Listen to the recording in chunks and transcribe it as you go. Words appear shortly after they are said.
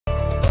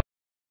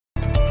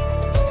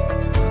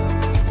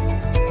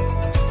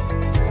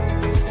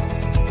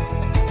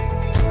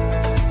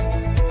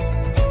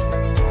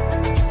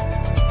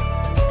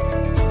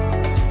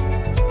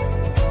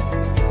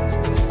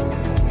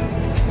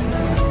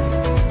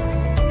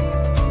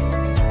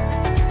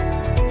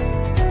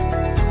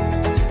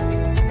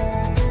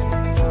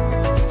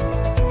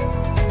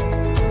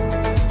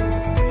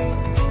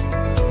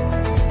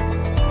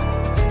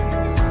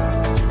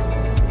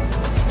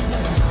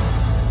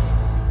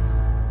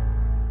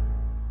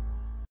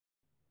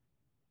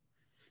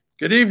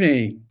Good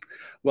evening.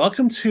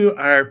 Welcome to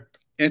our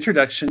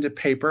introduction to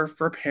paper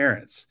for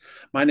parents.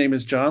 My name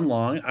is John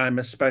Long. I'm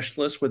a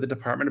specialist with the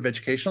Department of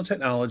Educational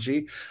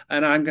Technology,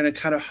 and I'm going to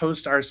kind of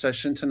host our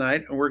session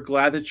tonight. And we're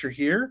glad that you're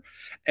here.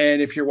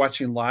 And if you're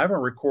watching live or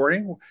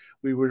recording,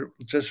 we were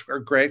just are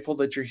grateful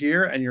that you're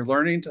here and you're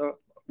wanting to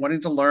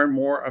learn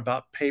more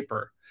about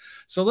paper.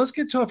 So let's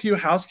get to a few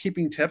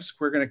housekeeping tips.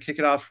 We're going to kick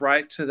it off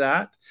right to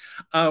that.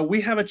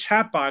 We have a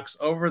chat box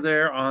over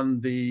there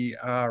on the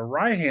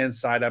right-hand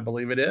side, I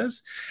believe it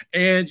is.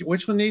 And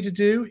what you'll need to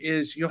do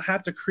is you'll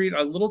have to create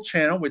a little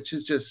channel, which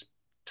is just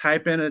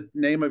type in a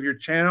name of your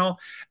channel,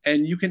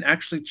 and you can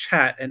actually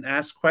chat and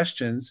ask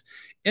questions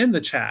in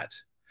the chat.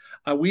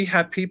 We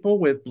have people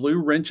with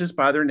blue wrenches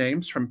by their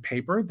names from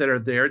Paper that are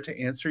there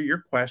to answer your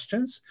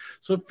questions.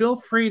 So feel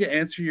free to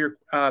answer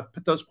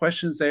put those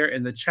questions there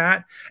in the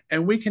chat,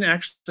 and we can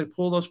actually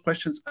pull those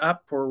questions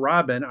up for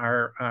Robin,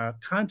 our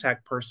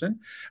contact person,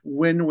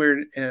 when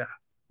we're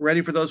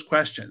ready for those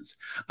questions.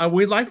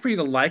 We'd like for you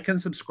to like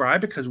and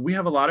subscribe because we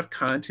have a lot of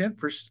content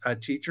for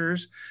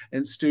teachers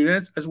and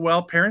students as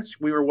well. Parents,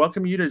 we would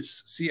welcome you to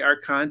see our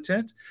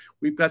content.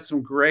 We've got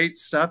some great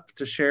stuff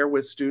to share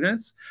with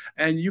students,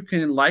 and you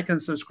can like and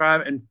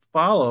subscribe and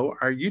follow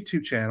our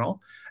YouTube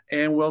channel,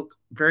 and we're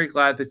very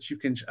glad that you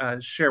can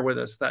share with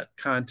us that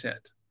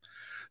content.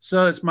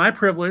 So it's my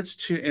privilege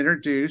to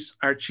introduce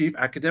our Chief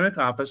Academic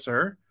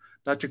Officer,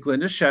 Dr.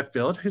 Glenda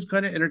Sheffield, who's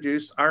going to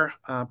introduce our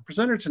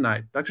presenter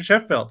tonight. Dr.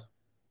 Sheffield.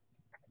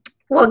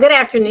 Well, good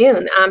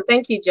afternoon.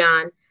 Thank you,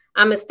 John.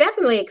 It's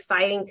definitely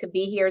exciting to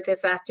be here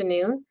this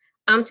afternoon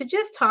to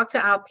just talk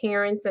to our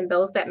parents and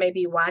those that may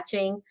be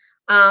watching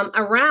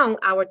around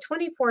our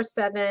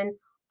 24/7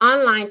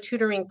 online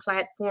tutoring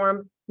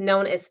platform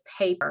known as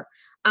Paper.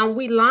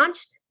 We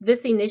launched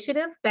this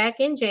initiative back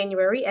in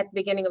January at the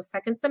beginning of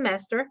second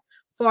semester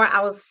for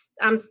our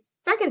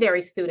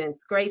secondary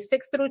students, grades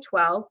 6 through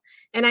 12.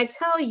 And I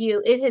tell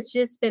you, it has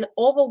just been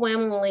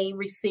overwhelmingly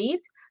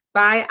received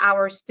by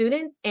our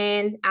students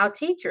and our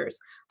teachers.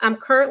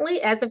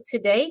 Currently, as of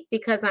today,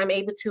 because I'm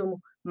able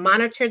to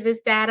monitor this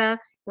data,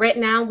 right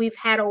now we've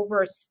had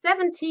over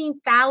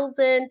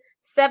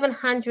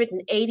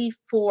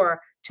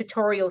 17,784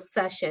 tutorial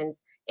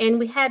sessions, and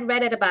we had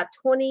read at about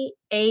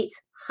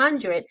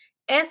 2,800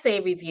 essay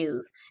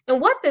reviews.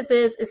 And what this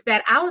is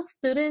that our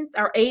students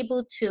are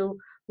able to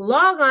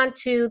log on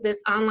to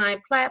this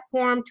online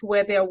platform to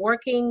where they're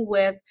working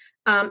with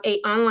an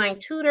online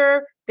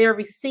tutor. They're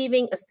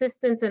receiving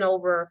assistance in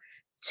over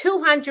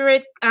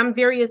 200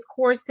 various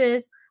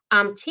courses.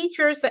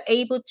 Teachers are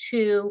able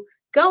to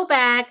go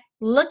back,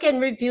 look and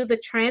review the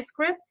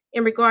transcript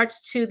in regards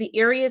to the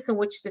areas in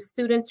which the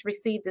students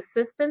received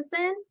assistance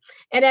in.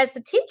 And as the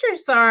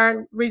teachers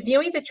are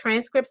reviewing the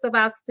transcripts of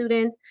our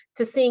students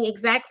to seeing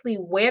exactly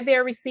where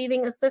they're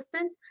receiving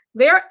assistance,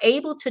 they're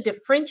able to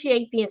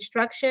differentiate the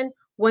instruction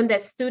when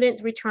that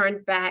student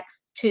returned back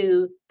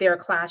to their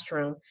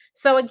classroom.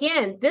 So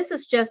again, this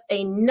is just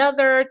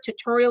another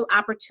tutorial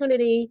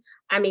opportunity,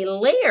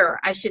 layer,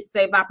 I should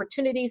say, of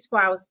opportunities for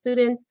our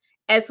students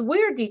as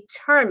we're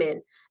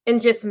determined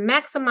in just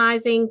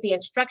maximizing the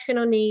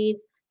instructional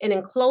needs and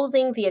in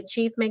closing the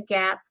achievement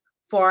gaps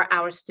for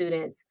our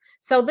students.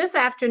 So this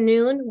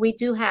afternoon, we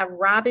do have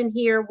Robin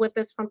here with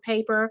us from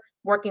Paper,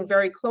 working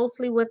very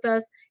closely with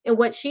us. And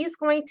what she's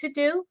going to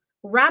do,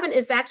 Robin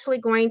is actually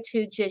going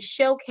to just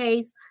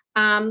showcase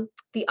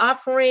the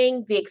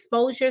offering, the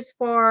exposures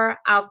for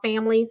our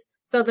families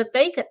so that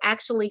they could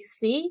actually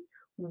see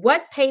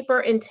what Paper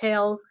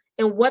entails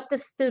and what the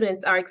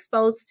students are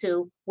exposed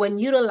to when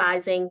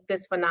utilizing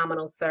this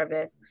phenomenal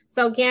service.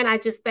 So again, I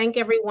just thank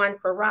everyone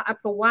for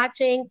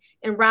watching.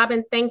 And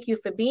Robin, thank you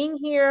for being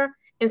here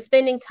and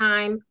spending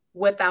time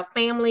with our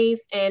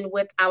families and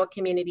with our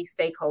community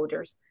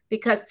stakeholders,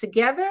 because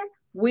together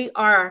we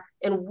are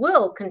and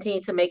will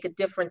continue to make a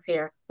difference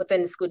here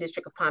within the School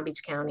District of Palm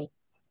Beach County.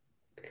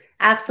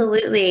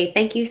 Absolutely.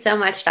 Thank you so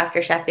much,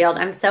 Dr. Sheffield.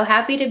 I'm so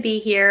happy to be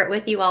here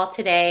with you all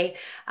today.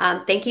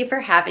 Thank you for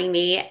having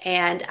me.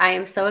 And I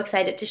am so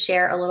excited to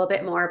share a little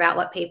bit more about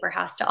what Paper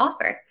has to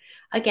offer.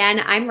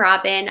 Again, I'm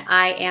Robin.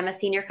 I am a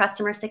Senior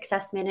Customer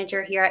Success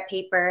Manager here at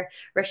Paper.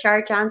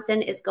 Rashard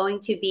Johnson is going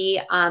to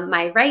be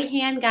my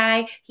right-hand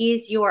guy.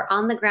 He's your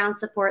on-the-ground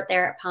support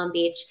there at Palm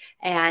Beach.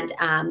 And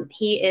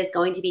he is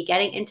going to be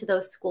getting into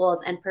those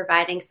schools and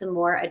providing some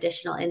more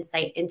additional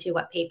insight into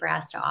what Paper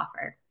has to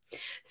offer.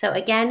 So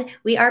again,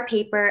 we are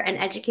Paper, an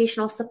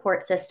educational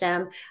support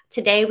system.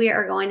 Today, we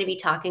are going to be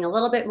talking a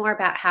little bit more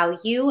about how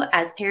you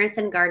as parents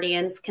and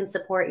guardians can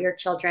support your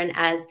children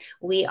as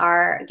we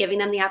are giving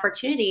them the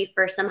opportunity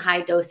for some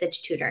high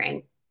dosage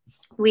tutoring.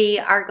 We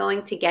are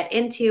going to get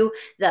into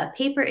the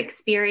Paper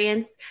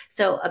experience.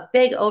 So a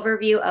big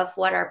overview of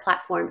what our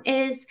platform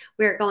is.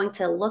 We're going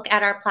to look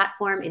at our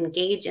platform,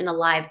 engage in a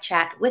live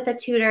chat with a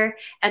tutor,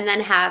 and then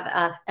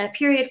have a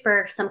period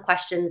for some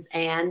questions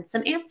and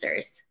some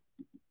answers.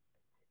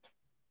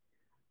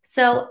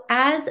 So,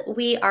 as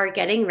we are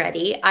getting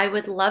ready, I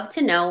would love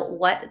to know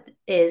what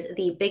is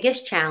the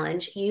biggest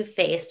challenge you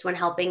faced when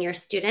helping your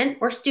student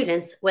or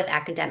students with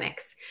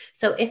academics.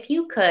 So, if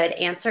you could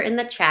answer in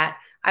the chat,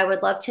 I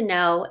would love to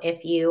know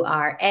if you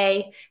are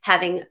A,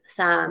 having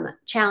some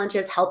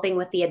challenges helping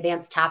with the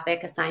advanced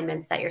topic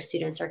assignments that your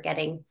students are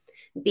getting,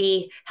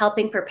 B,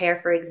 helping prepare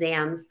for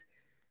exams,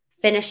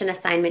 finish an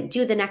assignment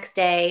due the next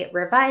day,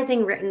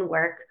 revising written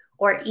work,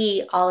 or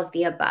E, all of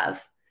the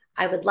above.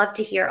 I would love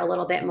to hear a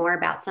little bit more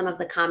about some of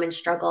the common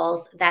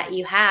struggles that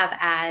you have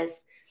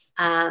as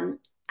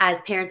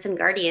parents and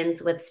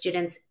guardians with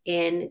students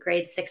in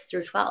grades 6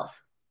 through 12.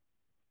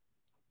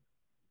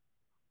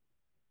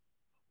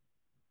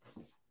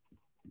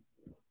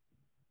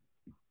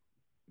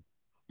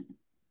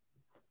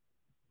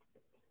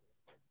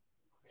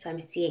 So I'm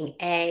seeing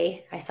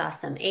A. I saw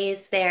some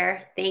A's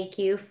there. Thank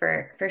you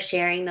for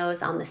sharing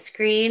those on the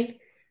screen.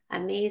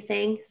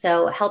 Amazing.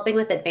 So helping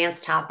with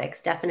advanced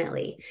topics,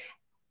 definitely.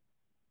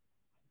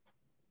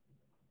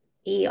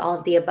 E, all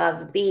of the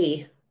above.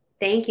 B.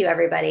 Thank you,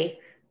 everybody.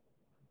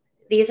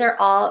 These are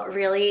all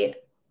really,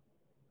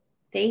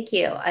 thank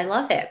you. I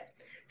love it.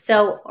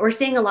 So we're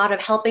seeing a lot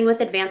of helping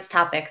with advanced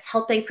topics,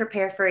 helping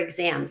prepare for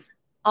exams,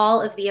 all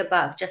of the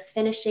above, just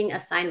finishing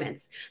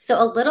assignments. So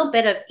a little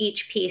bit of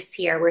each piece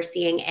here, we're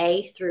seeing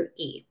A through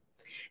E.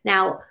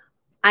 Now,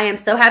 I am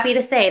so happy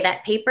to say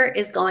that Paper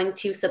is going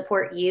to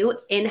support you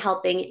in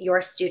helping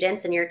your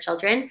students and your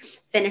children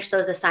finish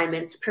those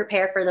assignments,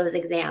 prepare for those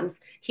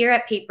exams. Here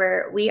at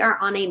Paper, we are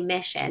on a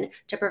mission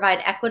to provide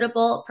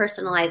equitable,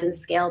 personalized, and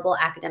scalable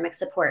academic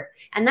support.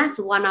 And that's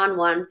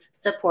one-on-one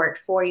support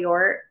for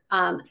your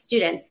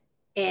students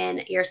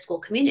in your school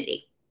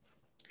community.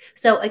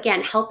 So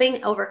again,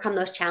 helping overcome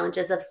those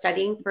challenges of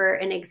studying for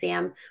an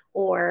exam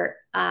or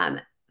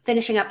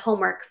finishing up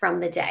homework from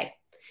the day.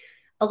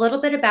 A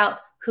little bit about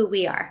who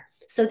we are.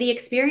 So the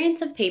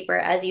experience of Paper,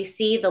 as you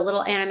see the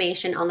little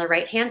animation on the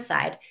right-hand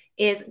side,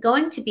 is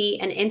going to be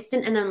an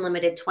instant and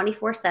unlimited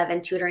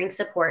 24/7 tutoring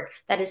support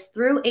that is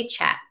through a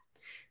chat.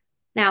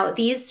 Now,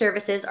 these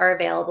services are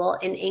available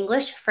in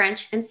English,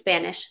 French, and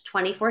Spanish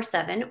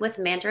 24/7, with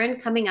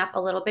Mandarin coming up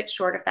a little bit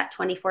short of that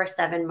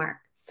 24/7 mark.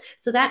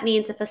 So that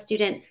means if a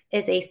student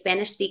is a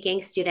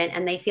Spanish-speaking student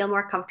and they feel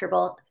more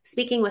comfortable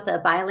speaking with a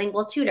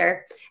bilingual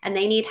tutor and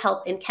they need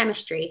help in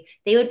chemistry,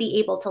 they would be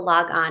able to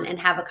log on and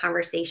have a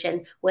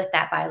conversation with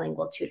that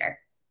bilingual tutor.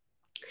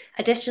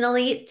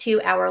 Additionally to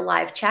our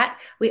live chat,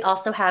 we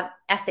also have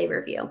essay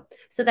review.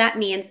 So that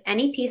means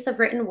any piece of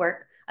written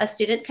work a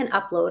student can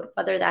upload,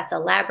 whether that's a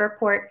lab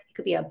report, it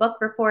could be a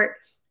book report,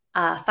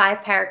 a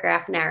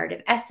 5-paragraph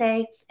narrative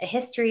essay, a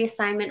history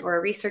assignment, or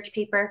a research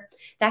paper,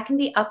 that can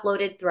be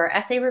uploaded through our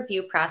essay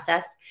review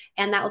process,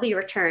 and that will be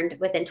returned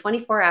within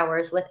 24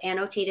 hours with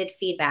annotated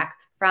feedback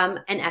from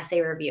an essay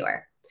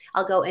reviewer.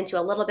 I'll go into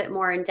a little bit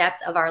more in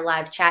depth of our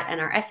live chat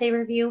and our essay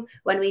review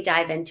when we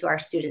dive into our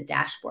student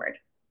dashboard.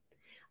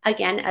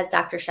 Again, as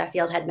Dr.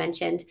 Sheffield had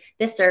mentioned,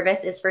 this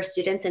service is for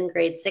students in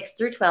grades 6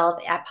 through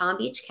 12 at Palm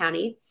Beach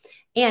County,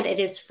 and it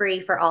is free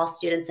for all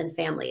students and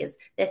families.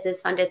 This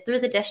is funded through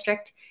the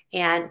district,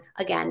 and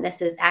again,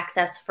 this is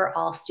access for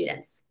all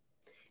students.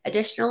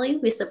 Additionally,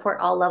 we support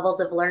all levels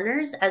of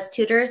learners, as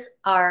tutors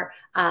are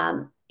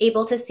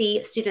able to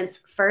see students'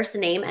 first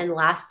name and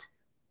last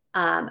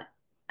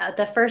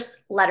the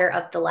first letter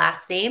of the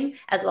last name,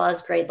 as well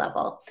as grade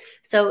level.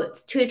 So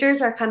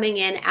tutors are coming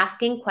in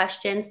asking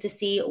questions to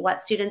see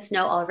what students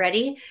know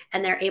already,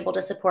 and they're able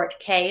to support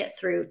K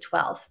through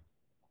 12.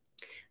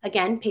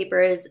 Again,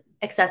 Paper is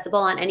accessible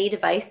on any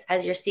device,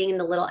 as you're seeing in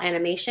the little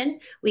animation.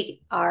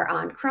 We are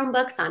on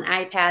Chromebooks, on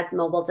iPads,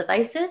 mobile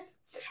devices,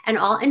 and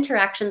all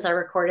interactions are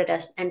recorded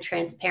and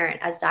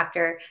transparent. As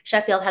Dr.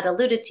 Sheffield had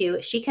alluded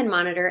to, she can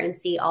monitor and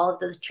see all of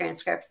the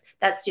transcripts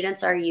that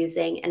students are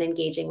using and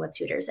engaging with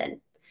tutors in.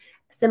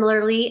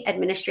 Similarly,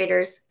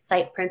 administrators,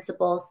 site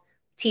principals,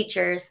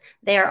 teachers,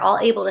 they are all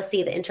able to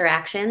see the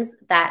interactions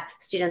that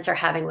students are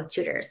having with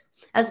tutors,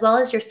 as well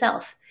as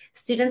yourself.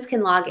 Students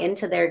can log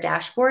into their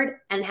dashboard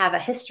and have a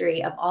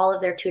history of all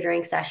of their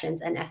tutoring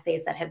sessions and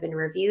essays that have been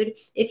reviewed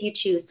if you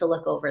choose to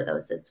look over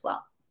those as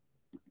well.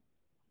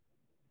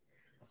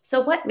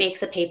 So what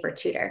makes a Paper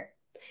tutor?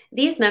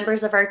 These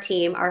members of our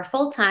team are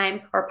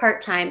full-time or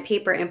part-time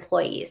Paper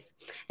employees.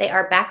 They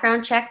are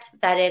background checked,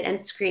 vetted, and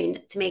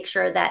screened to make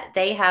sure that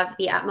they have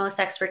the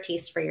utmost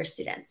expertise for your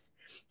students.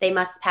 They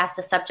must pass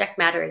a subject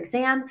matter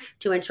exam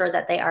to ensure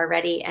that they are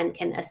ready and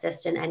can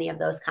assist in any of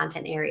those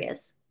content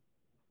areas.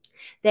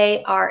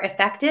 They are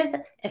effective,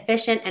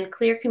 efficient, and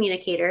clear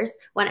communicators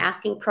when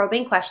asking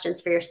probing questions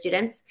for your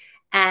students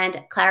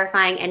and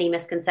clarifying any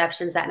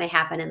misconceptions that may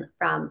happen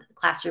from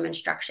classroom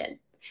instruction.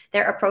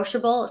 They're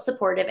approachable,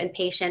 supportive, and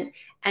patient,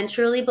 and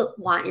truly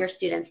want your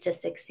students to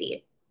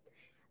succeed.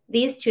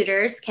 These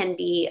tutors can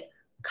be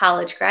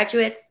college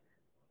graduates,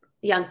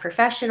 young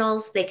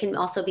professionals. They can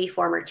also be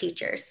former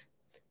teachers.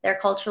 They're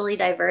culturally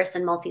diverse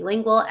and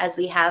multilingual, as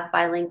we have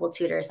bilingual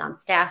tutors on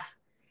staff,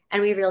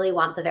 and we really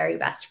want the very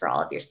best for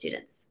all of your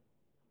students.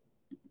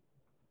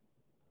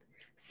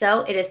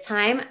 So it is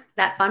time,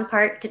 that fun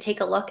part, to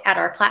take a look at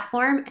our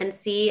platform and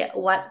see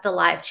what the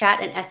live chat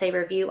and essay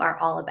review are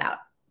all about.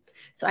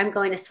 So I'm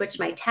going to switch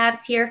my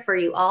tabs here for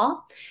you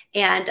all,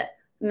 and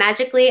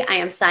magically I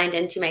am signed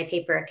into my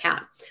Paper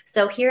account.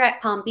 So here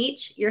at Palm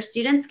Beach, your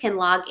students can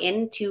log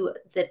into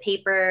the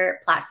Paper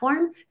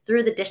platform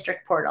through the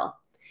district portal.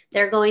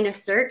 They're going to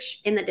search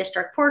in the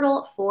district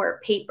portal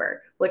for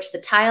Paper, which the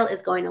tile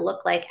is going to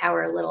look like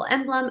our little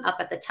emblem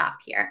up at the top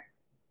here.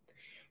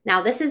 Now,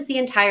 this is the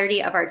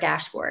entirety of our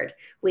dashboard.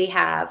 We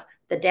have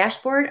the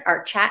dashboard,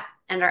 our chat,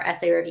 and our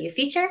essay review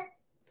feature.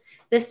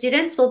 The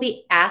students will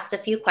be asked a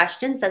few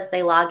questions as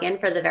they log in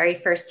for the very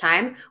first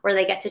time, where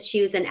they get to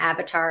choose an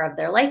avatar of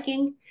their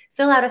liking,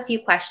 fill out a few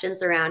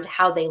questions around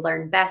how they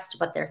learn best,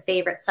 what their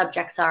favorite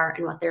subjects are,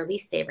 and what their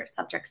least favorite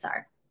subjects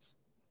are.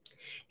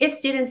 If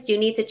students do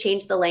need to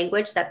change the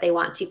language that they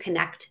want to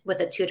connect with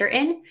a tutor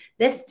in,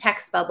 this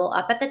text bubble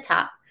up at the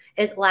top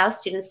allows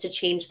students to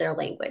change their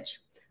language.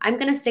 I'm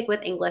going to stick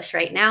with English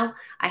right now.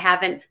 I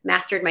haven't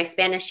mastered my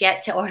Spanish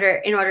yet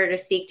in order to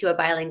speak to a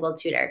bilingual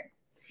tutor.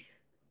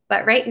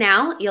 But right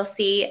now, you'll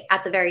see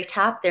at the very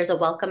top, there's a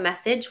welcome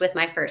message with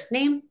my first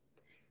name.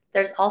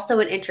 There's also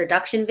an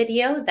introduction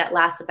video that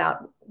lasts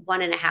about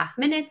 1.5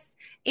 minutes,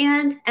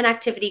 and an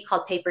activity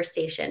called Paper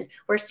Station,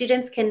 where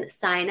students can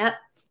sign up,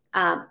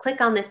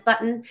 click on this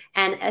button,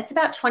 and it's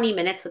about 20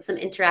 minutes with some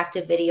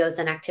interactive videos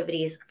and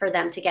activities for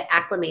them to get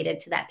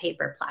acclimated to that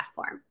Paper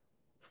platform.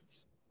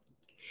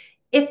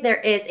 If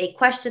there is a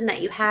question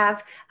that you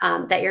have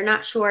that you're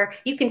not sure,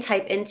 you can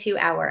type into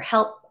our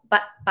help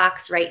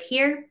box right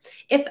here.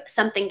 If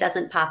something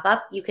doesn't pop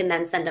up, you can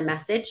then send a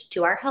message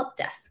to our help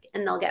desk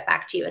and they'll get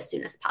back to you as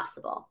soon as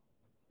possible.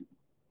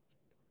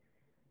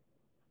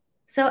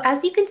 So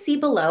as you can see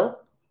below,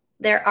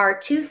 there are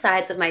two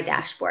sides of my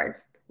dashboard.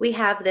 We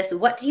have this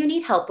 "What do you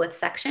need help with"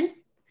 section,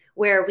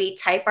 where we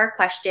type our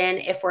question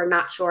if we're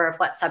not sure of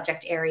what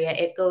subject area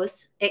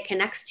it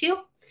connects to.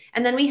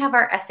 And then we have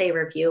our essay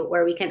review,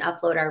 where we can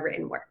upload our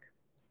written work.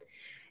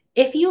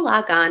 If you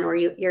log on, or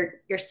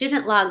your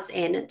student logs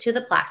in to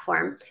the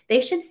platform, they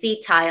should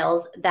see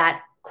tiles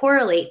that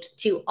correlate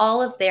to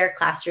all of their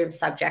classroom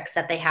subjects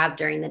that they have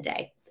during the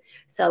day.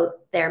 So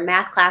their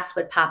math class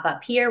would pop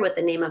up here with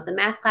the name of the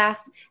math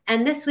class,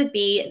 and this would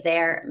be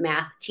their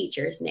math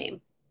teacher's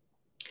name.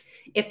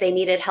 If they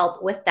needed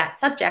help with that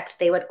subject,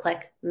 they would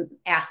click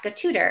Ask a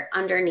Tutor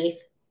underneath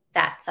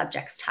that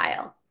subject's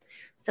tile.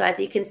 So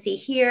as you can see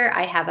here,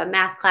 I have a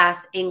math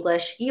class,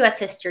 English, US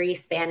history,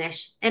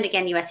 Spanish, and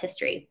again, US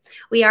history.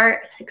 We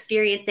are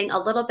experiencing a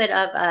little bit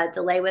of a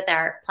delay with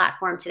our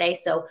platform today,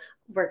 so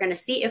we're going to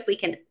see if we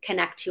can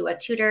connect to a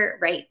tutor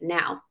right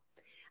now.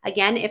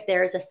 Again, if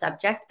there is a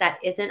subject that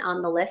isn't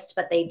on the list,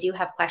 but they do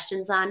have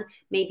questions on,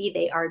 maybe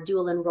they are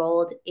dual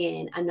enrolled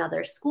in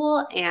another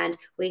school and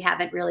we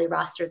haven't really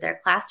rostered their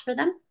class for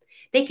them,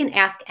 they can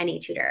ask any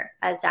tutor.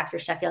 As Dr.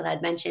 Sheffield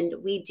had mentioned,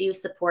 we do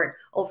support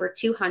over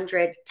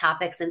 200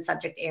 topics and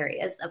subject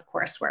areas of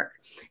coursework,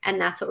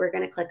 and that's what we're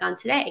going to click on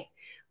today.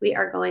 We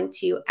are going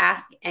to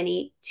ask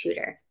any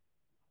tutor.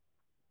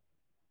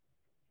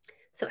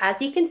 So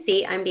as you can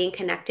see, I'm being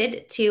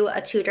connected to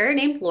a tutor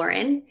named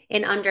Lauren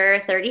in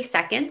under 30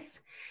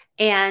 seconds.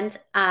 And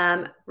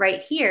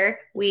right here,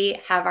 we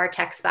have our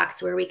text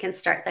box where we can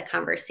start the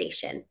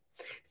conversation.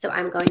 So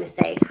I'm going to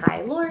say,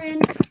 "Hi,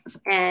 Lauren,"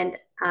 and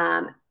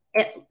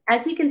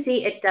as you can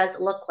see, it does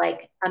look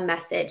like a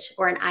message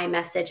or an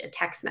iMessage, a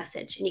text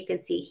message. And you can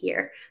see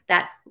here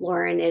that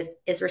Lauren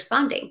is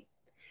responding.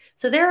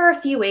 So there are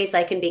a few ways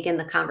I can begin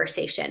the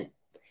conversation.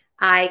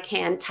 I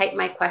can type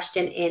my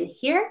question in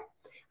here.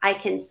 I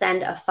can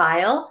send a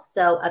file,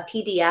 so a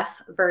PDF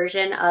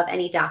version of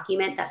any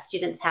document that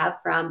students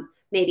have from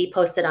maybe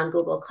posted on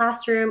Google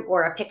Classroom,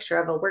 or a picture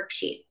of a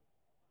worksheet.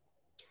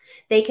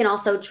 They can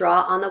also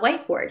draw on the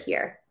whiteboard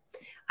here.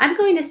 I'm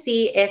going to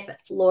see if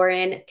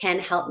Lauren can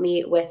help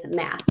me with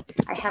math.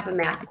 I have a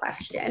math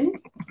question.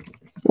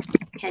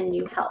 Can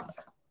you help?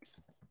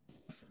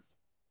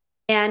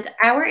 And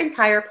our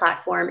entire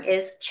platform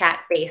is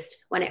chat-based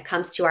when it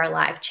comes to our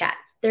live chat.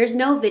 There's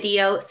no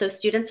video, so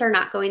students are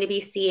not going to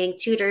be seeing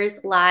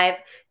tutors live.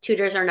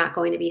 Tutors are not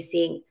going to be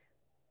seeing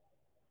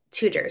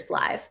tutors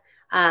live.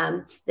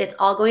 It's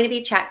all going to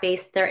be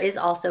chat-based. There is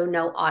also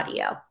no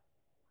audio.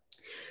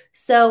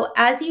 So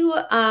as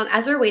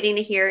we're waiting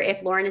to hear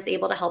if Lauren is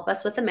able to help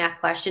us with the math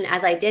question,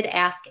 as I did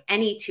ask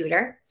any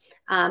tutor,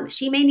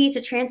 she may need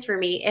to transfer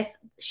me if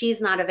she's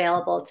not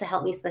available to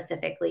help me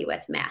specifically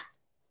with math.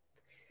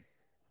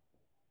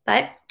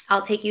 But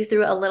I'll take you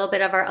through a little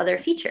bit of our other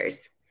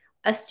features.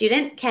 A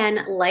student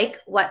can like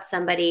what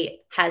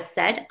somebody has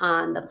said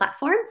on the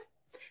platform,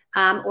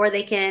 or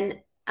they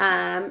can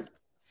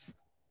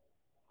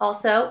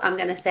also, I'm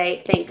going to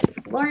say, "Thanks,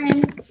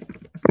 Lauren.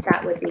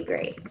 That would be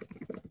great."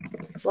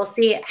 We'll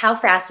see how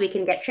fast we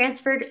can get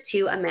transferred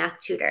to a math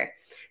tutor.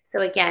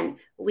 So again,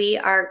 we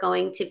are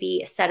going to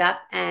be set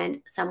up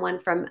and someone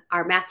from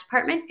our math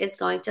department is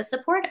going to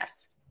support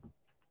us.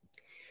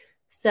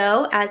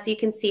 So as you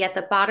can see at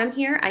the bottom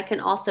here, I can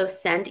also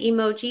send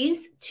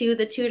emojis to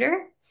the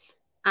tutor.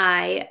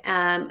 I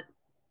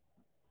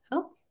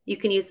you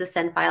can use the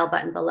send file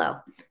button below.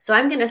 So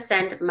I'm going to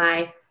send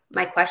my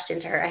question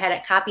to her. I had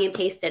it copy and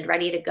pasted,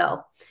 ready to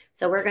go.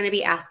 So we're going to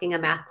be asking a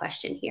math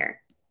question here.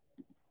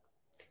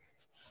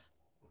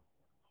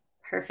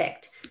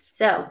 Perfect.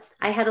 So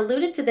I had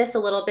alluded to this a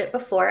little bit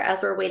before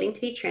as we're waiting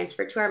to be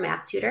transferred to our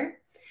math tutor.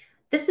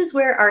 This is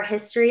where our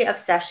history of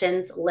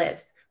sessions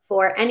lives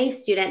for any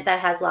student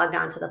that has logged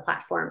on to the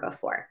platform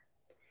before.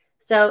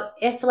 So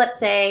if, let's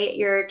say,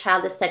 your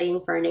child is studying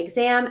for an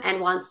exam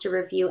and wants to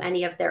review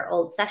any of their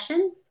old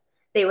sessions,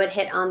 they would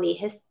hit on the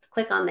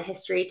click on the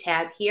history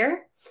tab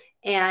here,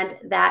 and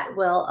that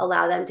will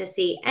allow them to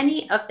see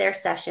any of their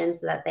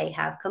sessions that they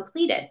have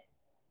completed.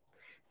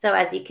 So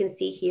as you can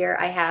see here,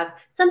 I have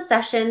some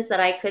sessions that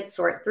I could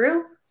sort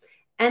through,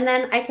 and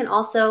then I can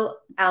also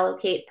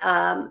allocate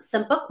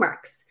some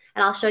bookmarks,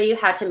 and I'll show you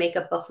how to make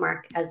a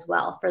bookmark as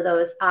well for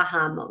those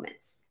aha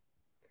moments.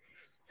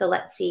 So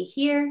let's see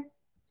here.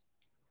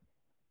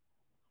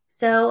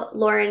 So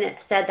Lauren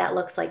said that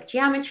looks like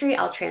geometry.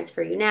 I'll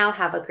transfer you now.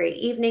 Have a great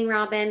evening,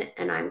 Robin.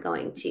 And I'm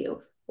going to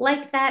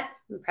like that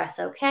and press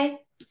OK.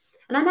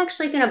 And I'm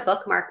actually going to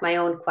bookmark my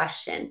own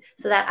question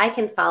so that I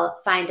can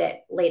find it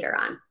later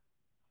on.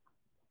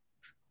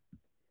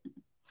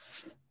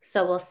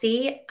 So we'll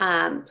see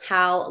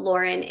how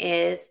Lauren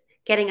is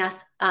getting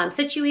us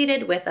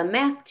situated with a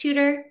math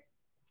tutor.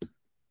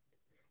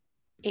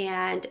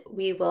 And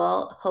we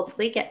will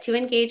hopefully get to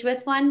engage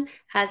with one.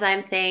 As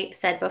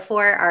said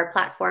before, our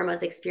platform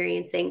was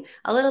experiencing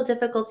a little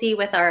difficulty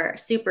with our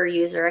super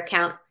user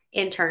account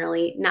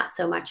internally, not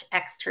so much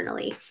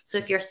externally. So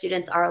if your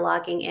students are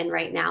logging in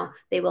right now,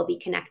 they will be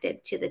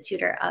connected to the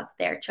tutor of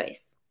their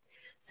choice.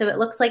 So it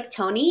looks like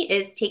Tony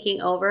is taking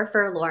over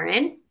for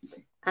Lauren.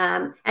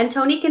 And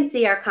Tony can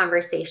see our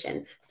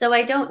conversation. So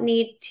I don't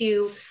need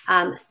to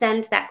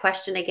send that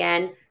question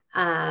again.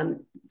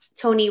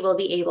 Tony will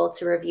be able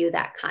to review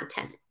that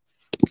content.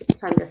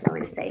 So I'm just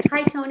going to say,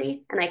 hi,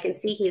 Tony. And I can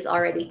see he's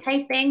already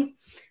typing.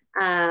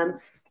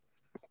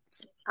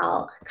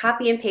 I'll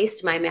copy and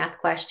paste my math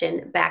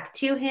question back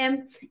to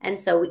him. And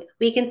so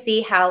we can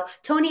see how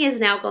Tony is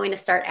now going to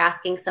start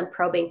asking some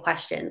probing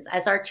questions,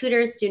 as our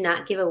tutors do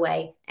not give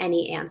away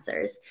any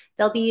answers.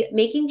 They'll be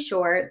making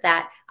sure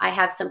that I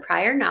have some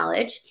prior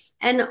knowledge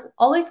and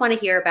always want to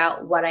hear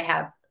about what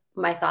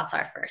my thoughts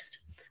are first.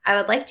 I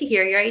would like to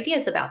hear your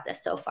ideas about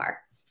this so far.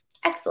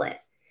 Excellent.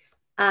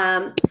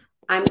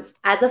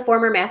 As a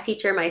former math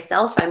teacher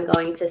myself, I'm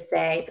going to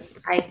say,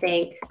 I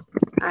think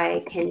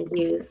I can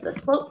use the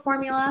slope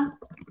formula,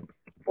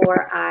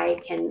 or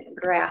I can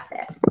graph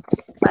it,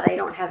 but I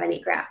don't have any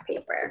graph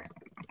paper.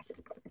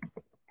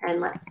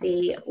 And let's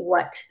see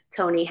what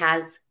Tony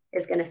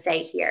is going to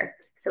say here.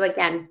 So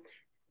again,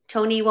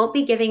 Tony won't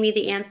be giving me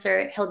the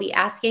answer. He'll be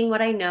asking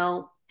what I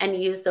know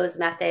and use those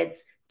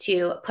methods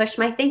to push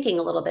my thinking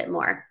a little bit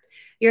more.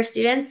 Your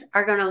students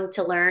are going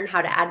to learn how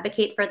to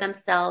advocate for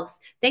themselves,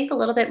 think a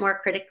little bit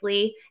more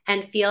critically,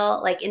 and feel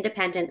like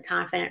independent,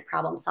 confident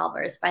problem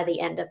solvers by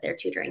the end of their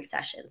tutoring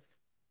sessions.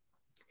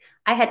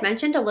 I had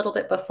mentioned a little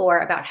bit before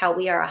about how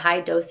we are a high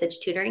dosage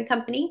tutoring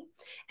company,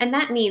 and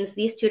that means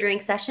these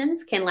tutoring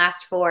sessions can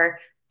last for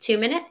 2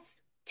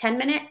 minutes, 10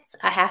 minutes,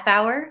 a half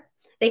hour.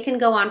 They can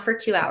go on for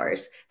 2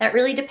 hours. That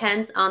really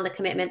depends on the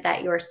commitment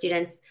that your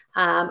students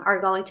are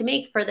going to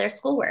make for their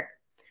schoolwork.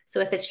 So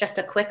if it's just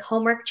a quick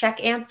homework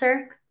check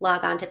answer,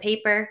 log on to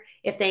Paper.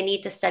 If they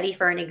need to study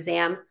for an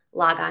exam,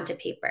 log on to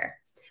Paper.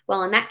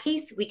 Well, in that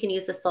case, we can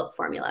use the slope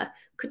formula.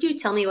 Could you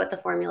tell me what the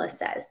formula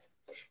says?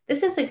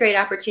 This is a great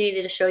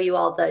opportunity to show you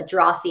all the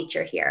draw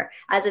feature here,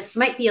 as it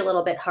might be a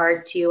little bit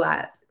hard to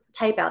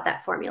type out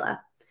that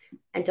formula.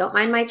 And don't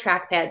mind my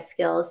trackpad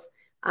skills.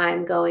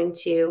 I'm going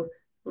to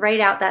write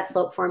out that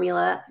slope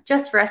formula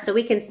just for us so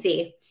we can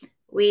see.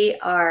 We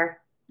are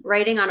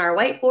writing on our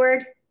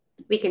whiteboard.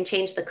 We can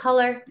change the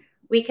color.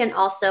 We can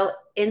also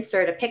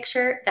insert a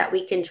picture that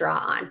we can draw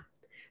on.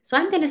 So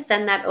I'm going to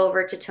send that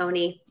over to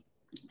Tony,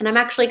 and I'm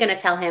actually going to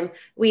tell him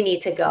we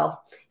need to go.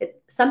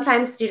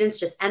 Sometimes students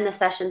just end the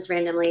sessions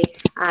randomly.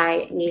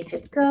 I need to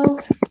go.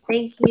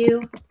 Thank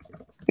you.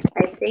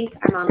 I think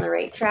I'm on the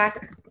right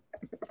track.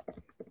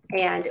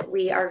 And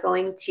we are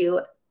going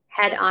to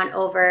head on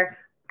over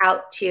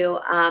out to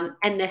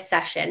end this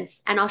session.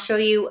 And I'll show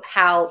you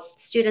how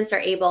students are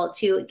able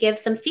to give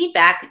some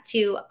feedback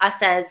to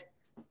us as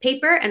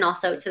Paper and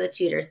also to the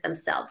tutors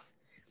themselves.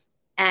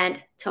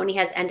 And Tony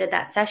has ended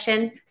that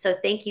session. So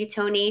thank you,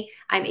 Tony.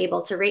 I'm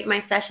able to rate my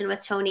session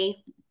with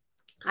Tony.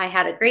 I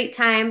had a great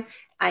time.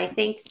 I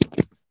think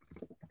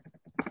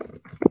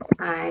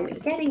I'm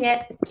getting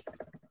it.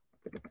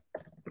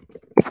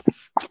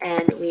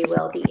 And we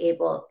will be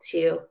able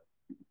to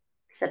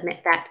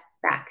submit that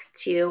back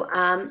to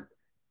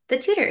the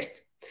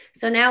tutors.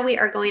 So now we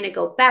are going to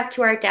go back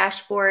to our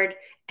dashboard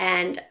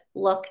and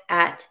look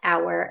at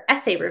our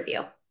essay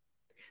review.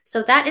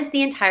 So that is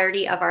the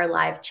entirety of our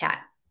live chat.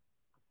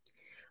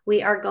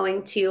 We are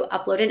going to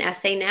upload an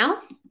essay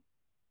now.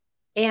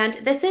 And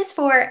this is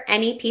for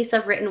any piece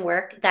of written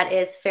work that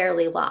is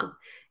fairly long.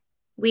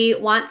 We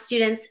want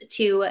students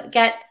to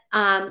get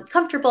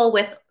comfortable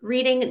with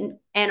reading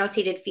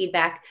annotated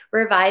feedback,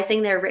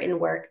 revising their written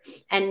work,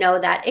 and know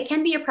that it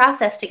can be a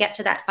process to get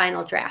to that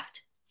final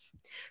draft.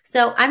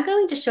 So I'm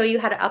going to show you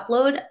how to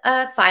upload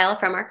a file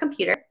from our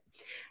computer.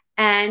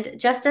 And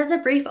just as a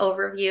brief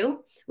overview,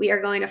 we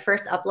are going to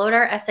first upload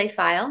our essay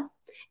file.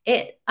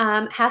 It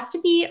has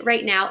to be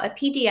right now a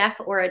PDF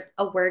or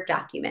a Word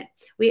document.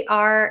 We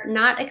are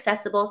not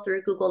accessible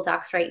through Google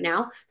Docs right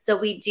now, so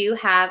we do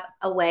have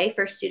a way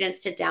for students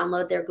to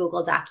download their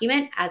Google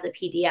document as a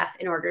PDF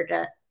in order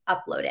to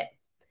upload it.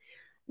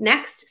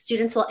 Next,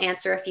 students will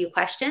answer a few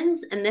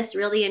questions, and this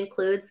really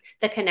includes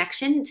the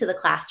connection to the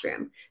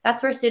classroom.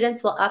 That's where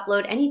students will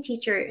upload any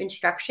teacher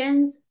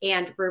instructions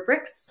and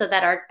rubrics so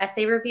that our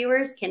essay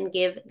reviewers can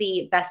give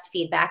the best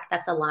feedback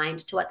that's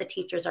aligned to what the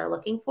teachers are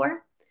looking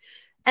for.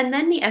 And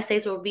then the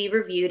essays will be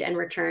reviewed and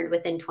returned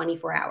within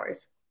 24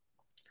 hours.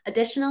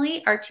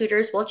 Additionally, our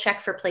tutors will check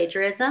for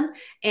plagiarism,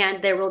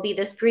 and there will be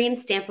this green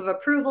stamp of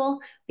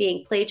approval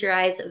being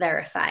plagiarized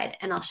verified,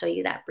 and I'll show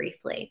you that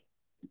briefly.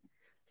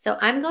 So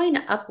I'm going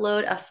to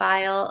upload a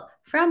file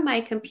from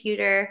my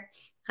computer.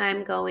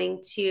 I'm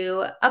going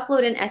to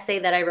upload an essay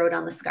that I wrote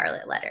on the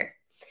Scarlet Letter.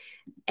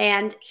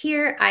 And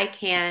here I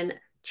can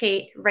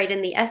write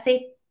in the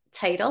essay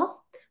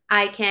title.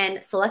 I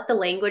can select the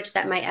language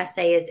that my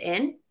essay is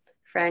in,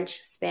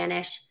 French,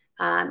 Spanish,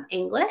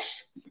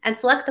 English, and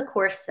select the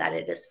course that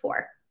it is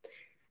for.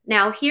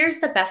 Now, here's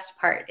the best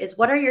part, is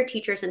what are your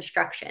teacher's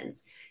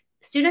instructions?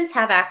 Students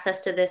have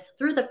access to this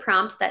through the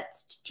prompt that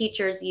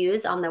teachers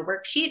use on the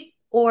worksheet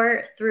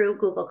or through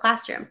Google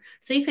Classroom.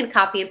 So you can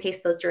copy and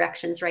paste those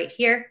directions right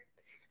here.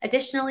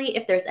 Additionally,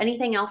 if there's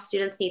anything else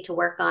students need to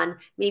work on,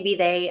 maybe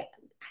they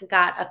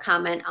got a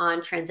comment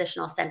on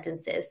transitional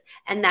sentences,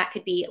 and that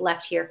could be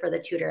left here for the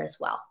tutor as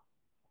well.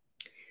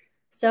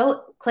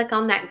 So click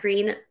on that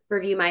green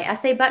Review My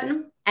Essay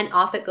button, and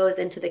off it goes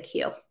into the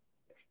queue.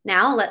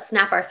 Now let's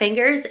snap our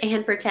fingers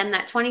and pretend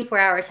that 24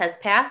 hours has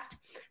passed.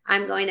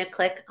 I'm going to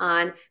click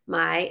on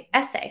my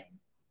essay.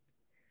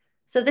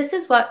 So this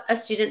is what a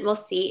student will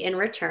see in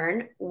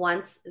return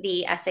once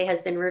the essay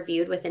has been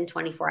reviewed within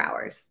 24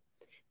 hours.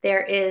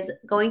 There is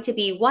going to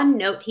be one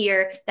note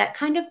here that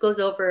kind of goes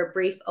over a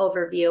brief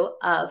overview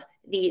of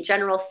the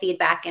general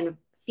feedback and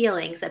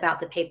feelings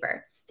about the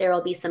paper. There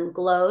will be some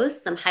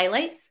glows, some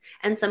highlights,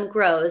 and some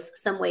grows,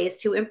 some ways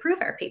to improve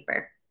our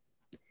paper.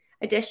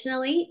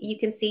 Additionally, you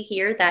can see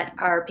here that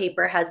our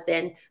paper has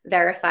been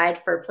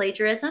verified for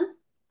plagiarism.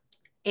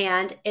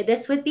 And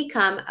this would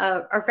become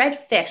a red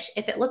fish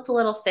if it looked a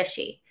little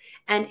fishy.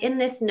 And in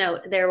this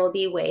note, there will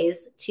be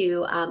ways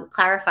to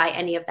clarify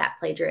any of that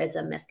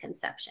plagiarism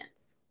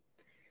misconceptions.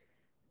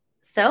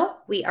 So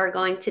we are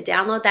going to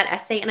download that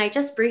essay, and I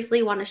just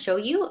briefly want to show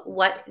you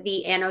what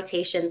the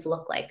annotations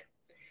look like.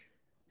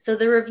 So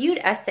the reviewed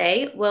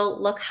essay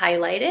will look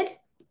highlighted,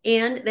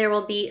 and there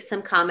will be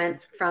some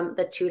comments from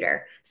the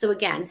tutor. So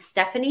again,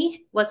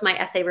 Stephanie was my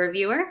essay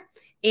reviewer,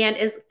 and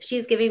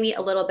she's giving me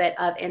a little bit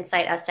of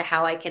insight as to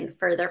how I can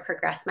further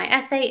progress my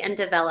essay and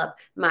develop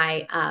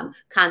my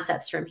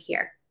concepts from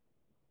here.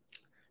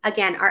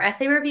 Again, our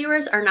essay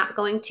reviewers are not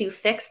going to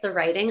fix the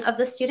writing of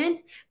the student,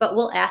 but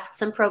we'll ask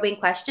some probing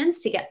questions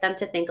to get them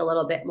to think a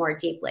little bit more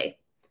deeply.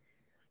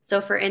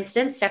 So for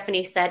instance,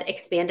 Stephanie said,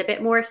 expand a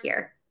bit more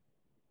here.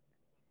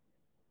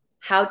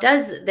 How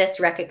does this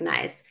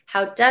recognize?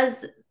 How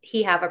does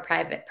he have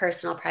a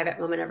personal private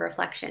moment of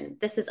reflection?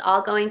 This is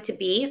all going to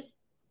be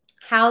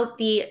how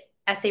the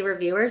essay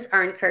reviewers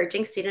are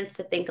encouraging students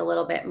to think a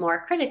little bit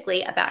more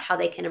critically about how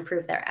they can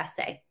improve their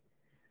essay.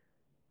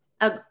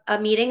 A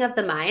meeting of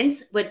the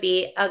minds would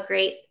be a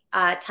great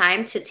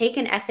time to take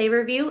an essay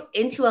review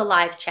into a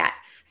live chat.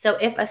 So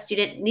if a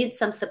student needs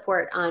some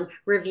support on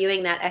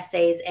reviewing that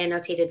essay's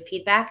annotated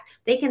feedback,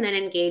 they can then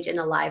engage in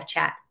a live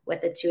chat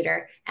with a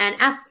tutor and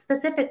ask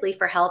specifically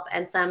for help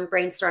and some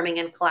brainstorming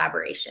and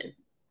collaboration.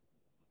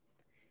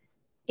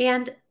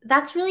 And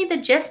that's really the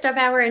gist of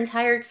our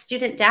entire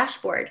student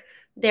dashboard.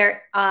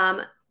 There,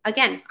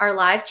 again, our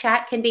live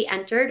chat can be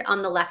entered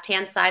on the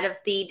left-hand side of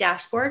the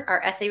dashboard.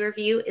 Our essay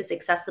review is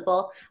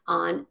accessible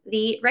on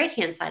the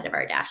right-hand side of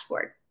our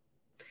dashboard.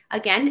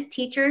 Again,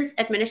 teachers,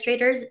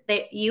 administrators,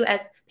 you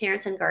as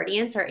parents and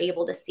guardians are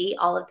able to see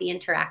all of the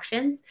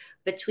interactions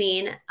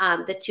between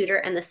the tutor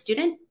and the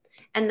student,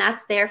 and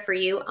that's there for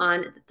you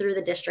through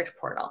the district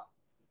portal.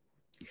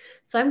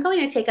 So I'm going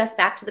to take us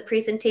back to the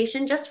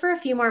presentation just for a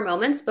few more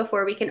moments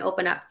before we can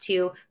open up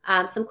to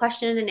some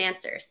question and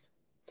answers.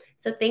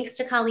 So thanks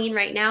to Colleen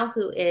right now,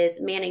 who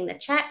is manning the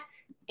chat.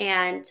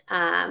 And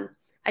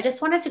I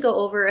just wanted to go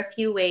over a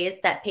few ways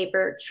that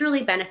paper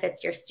truly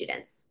benefits your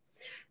students.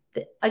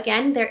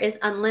 Again, there is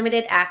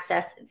unlimited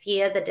access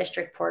via the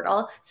district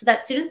portal so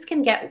that students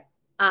can get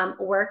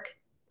work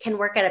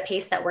at a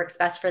pace that works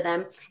best for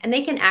them, and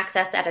they can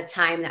access at a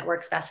time that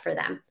works best for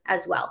them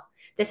as well.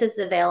 This is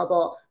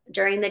available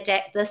during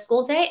the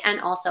school day and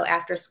also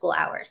after school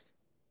hours.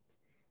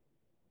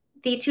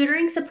 The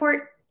tutoring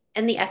support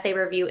and the essay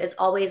review is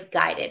always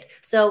guided.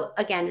 So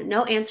again,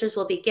 no answers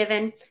will be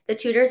given. The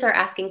tutors are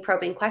asking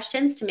probing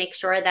questions to make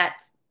sure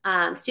that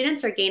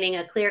students are gaining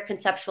a clear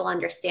conceptual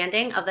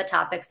understanding of the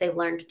topics they've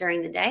learned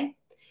during the day.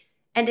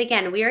 And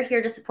again, we are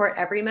here to support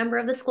every member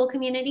of the school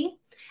community.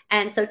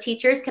 And so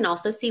teachers can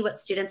also see what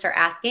students are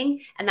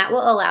asking, and that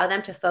will allow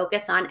them to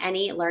focus on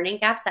any learning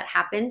gaps that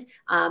happened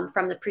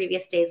from the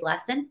previous day's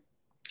lesson.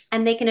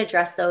 And they can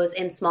address those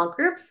in small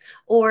groups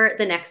or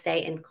the next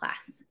day in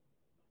class.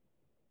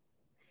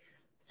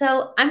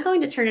 So I'm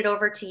going to turn it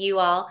over to you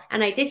all.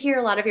 And I did hear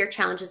a lot of your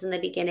challenges in the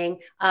beginning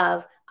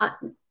of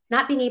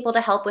not being able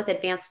to help with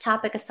advanced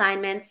topic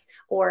assignments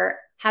or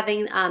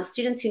having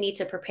students who need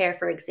to prepare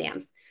for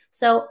exams.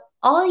 So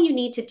all you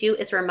need to do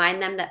is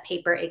remind them that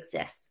paper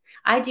exists.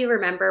 I do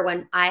remember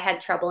when I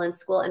had trouble in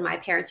school and my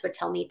parents would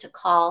tell me to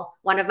call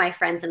one of my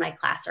friends in my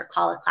class or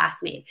call a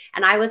classmate.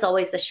 And I was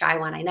always the shy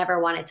one. I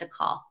never wanted to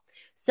call.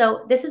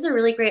 So this is a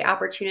really great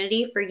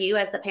opportunity for you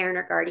as the parent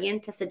or guardian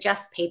to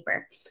suggest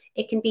paper.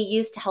 It can be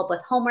used to help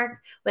with homework,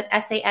 with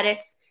essay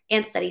edits,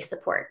 and study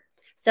support.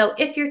 So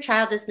if your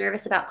child is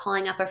nervous about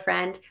calling up a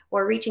friend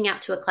or reaching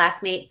out to a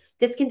classmate,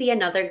 this can be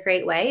another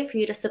great way for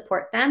you to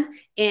support them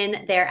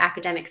in their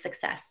academic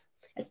success.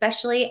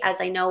 Especially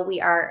as I know we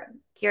are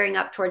gearing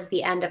up towards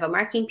the end of a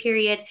marking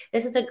period,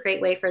 this is a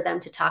great way for them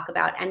to talk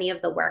about any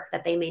of the work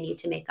that they may need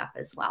to make up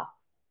as well.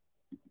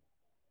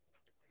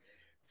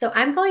 So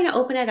I'm going to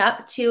open it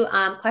up to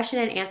question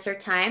and answer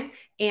time.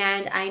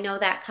 And I know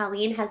that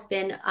Colleen has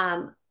been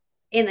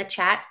in the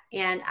chat,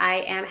 and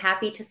I am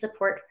happy to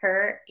support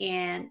her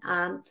in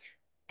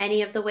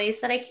any of the ways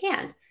that I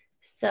can.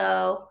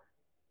 So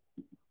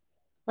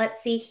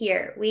let's see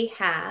here. We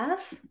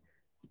have,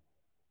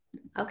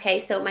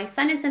 okay, so my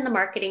son is in the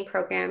marketing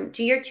program.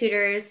 Do your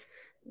tutors,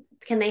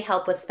 can they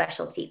help with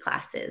specialty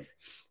classes?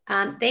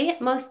 They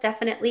most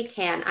definitely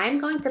can. I'm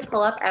going to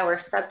pull up our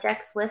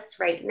subjects list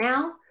right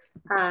now.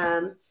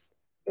 And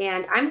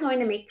I'm going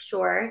to make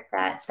sure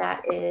that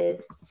that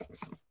is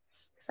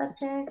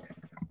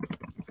subjects.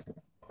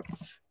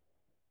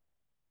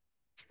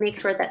 Make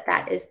sure that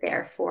that is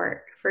there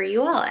for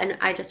you all. And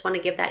I just want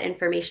to give that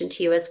information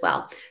to you as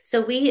well.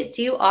 So we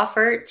do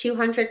offer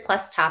 200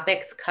 plus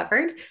topics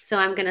covered. So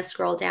I'm going to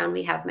scroll down.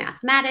 We have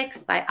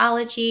mathematics,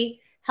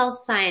 biology, health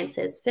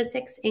sciences,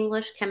 physics,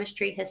 English,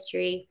 chemistry,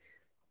 history,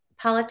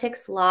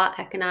 politics, law,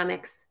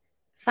 economics,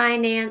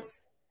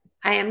 finance.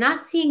 I am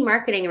not seeing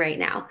marketing right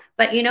now,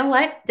 but you know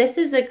what? This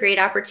is a great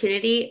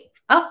opportunity.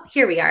 Oh,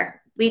 here we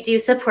are. We do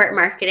support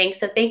marketing.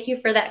 So thank you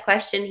for that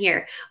question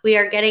here. We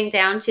are getting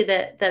down to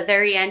the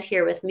very end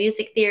here with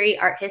music theory,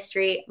 art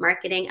history,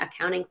 marketing,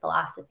 accounting,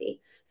 philosophy.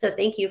 So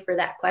thank you for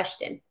that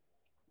question.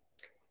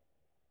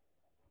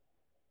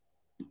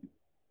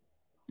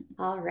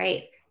 All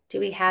right.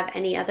 Do we have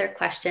any other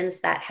questions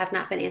that have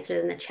not been answered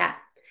in the chat?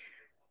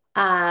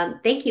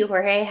 Thank you,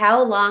 Jorge.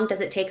 How long does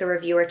it take a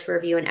reviewer to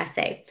review an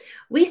essay?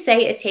 We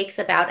say it takes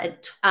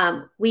about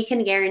we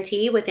can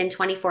guarantee within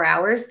 24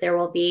 hours there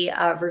will be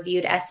a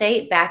reviewed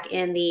essay back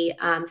in the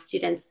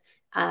student's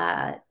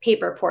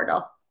paper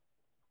portal.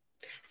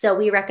 So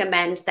we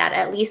recommend that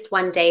at least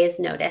 1 day's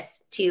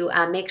notice to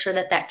make sure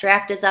that that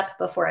draft is up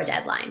before a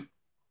deadline.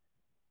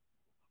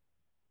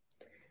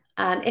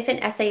 If an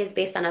essay is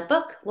based on a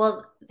book,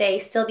 will they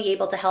still be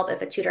able to help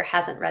if a tutor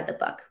hasn't read the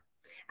book?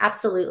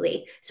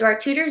 Absolutely. So our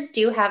tutors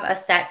do have a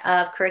set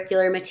of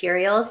curricular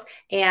materials,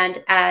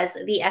 and as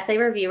the essay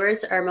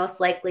reviewers are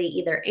most likely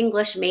either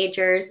English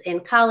majors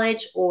in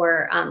college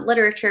or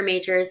literature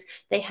majors,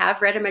 they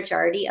have read a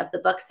majority of the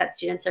books that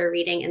students are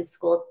reading in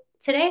school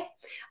today,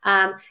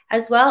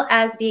 as well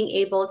as being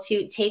able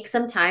to take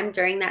some time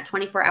during that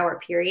 24-hour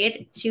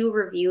period to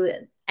review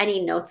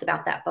any notes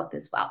about that book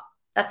as well.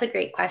 That's a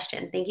great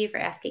question. Thank you for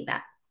asking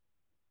that.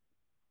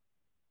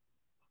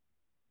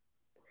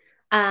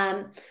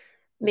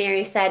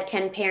 Mary said,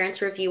 can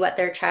parents review what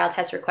their child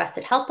has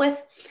requested help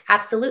with?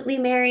 Absolutely,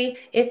 Mary.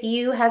 If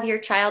you have your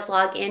child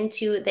log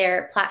into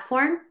their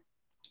platform,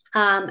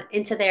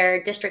 into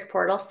their district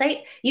portal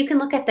site, you can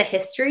look at the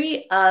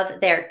history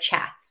of their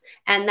chats.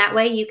 And that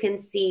way you can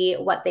see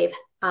what they've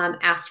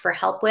asked for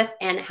help with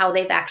and how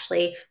they've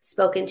actually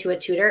spoken to a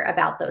tutor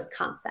about those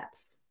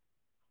concepts.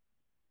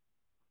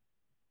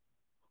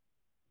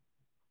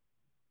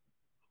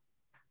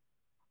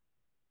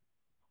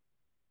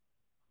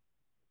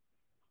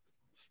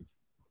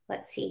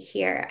 Let's see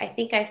here. I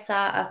think I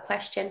saw a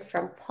question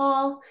from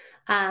Paul.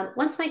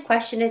 Once my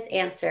question is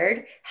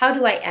answered, how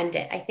do I end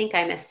it? I think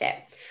I missed it.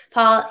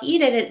 Paul, you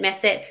didn't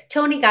miss it.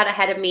 Tony got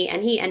ahead of me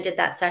and he ended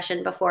that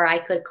session before I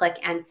could click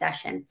end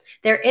session.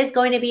 There is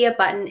going to be a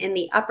button in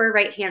the upper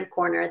right-hand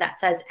corner that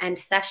says end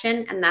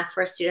session, and that's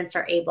where students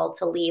are able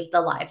to leave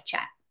the live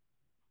chat.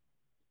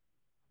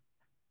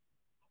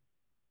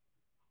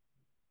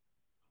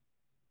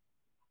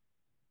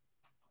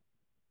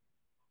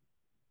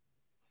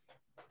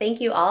 Thank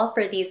you all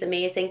for these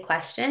amazing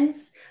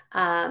questions.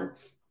 I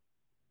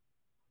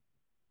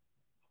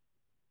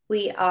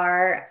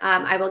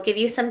will give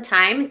you some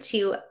time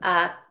to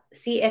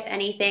see if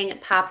anything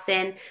pops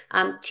in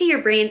to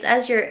your brains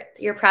as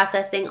you're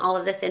processing all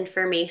of this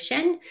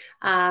information.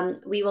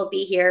 We will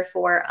be here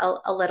for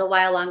a little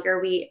while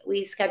longer.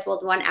 We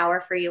scheduled 1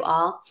 hour for you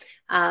all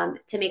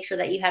to make sure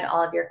that you had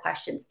all of your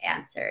questions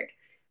answered.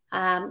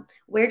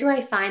 Where do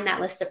I find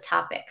that list of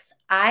topics?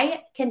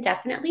 I can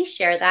definitely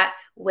share that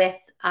with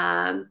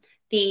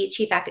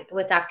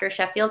with Dr.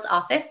 Sheffield's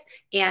office,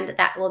 and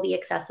that will be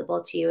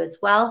accessible to you as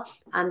well.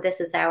 This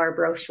is our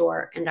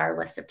brochure and our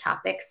list of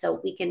topics,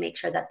 so we can make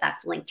sure that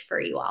that's linked for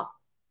you all.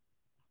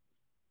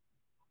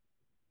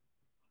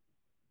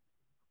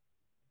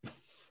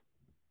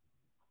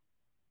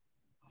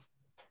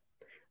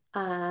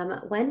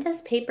 When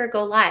does Paper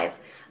go live?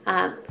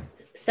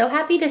 So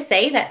happy to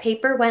say that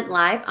Paper went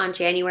live on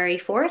January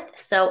 4th.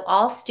 So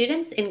all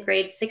students in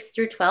grades 6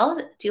 through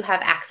 12 do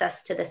have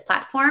access to this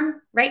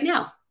platform right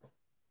now.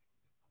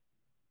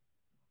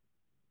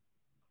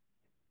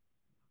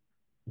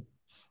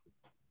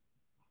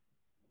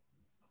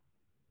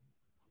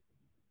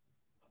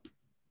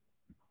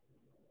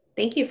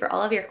 Thank you for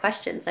all of your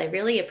questions. I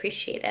really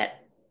appreciate it.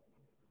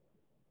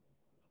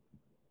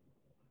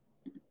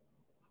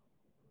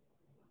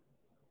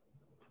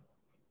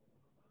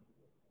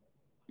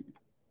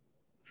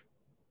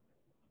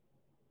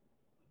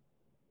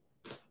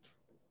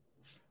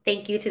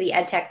 Thank you to the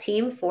EdTech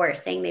team for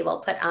saying they will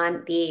put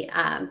on the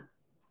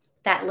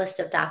that list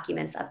of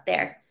documents up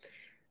there.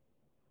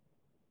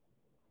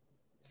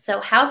 So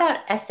how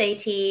about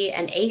SAT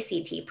and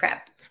ACT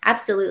prep?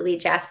 Absolutely,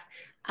 Jeff.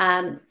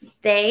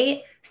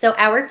 So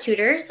our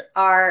tutors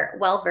are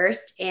well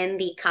versed in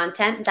the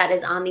content that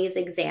is on these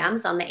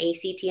exams, on the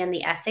ACT and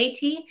the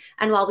SAT.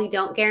 And while we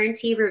don't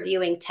guarantee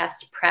reviewing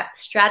test prep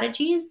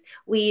strategies,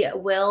 we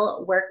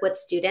will work with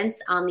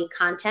students on the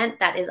content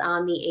that is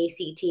on the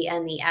ACT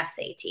and the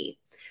SAT.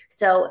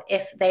 So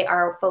if they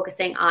are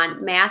focusing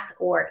on math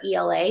or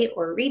ELA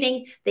or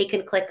reading, they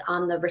can click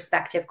on the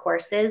respective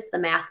courses, the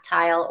math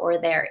tile or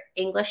their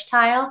English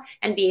tile,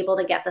 and be able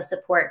to get the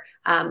support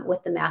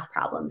with the math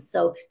problems.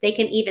 So they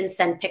can even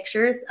send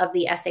pictures of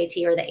the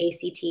SAT or the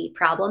ACT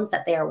problems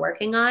that they are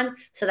working on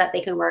so that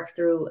they can work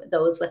through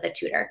those with a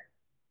tutor.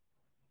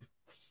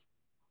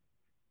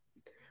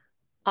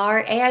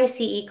 Are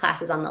AICE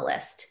classes on the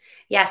list?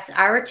 Yes,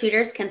 our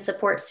tutors can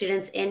support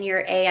students in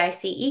your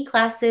AICE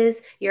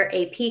classes, your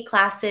AP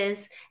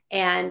classes,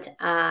 and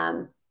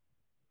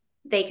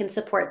they can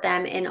support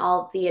them in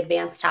all the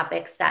advanced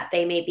topics that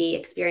they may be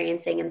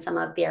experiencing in some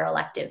of their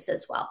electives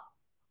as well.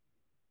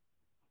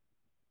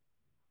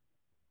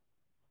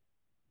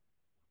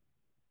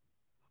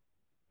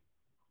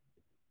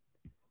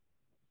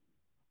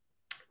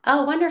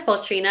 Oh,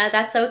 wonderful, Trina.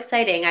 That's so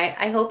exciting.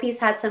 I hope he's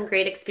had some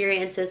great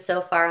experiences so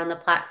far on the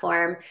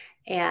platform.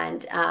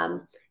 And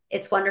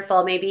it's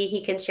wonderful. Maybe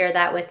he can share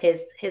that with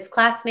his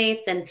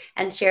classmates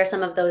and share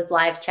some of those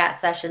live chat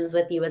sessions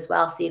with you as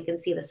well, so you can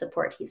see the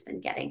support he's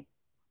been getting.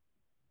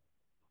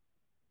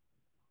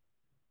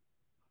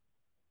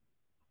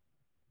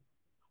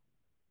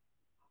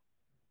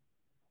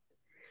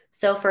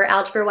 So for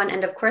Algebra 1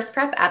 end of course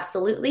prep,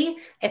 absolutely.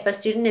 If a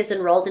student is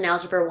enrolled in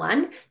Algebra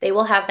 1, they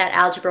will have that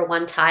Algebra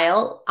 1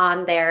 tile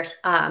on their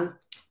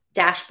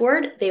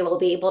dashboard. They will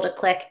be able to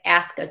click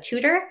Ask a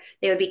Tutor.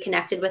 They would be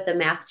connected with a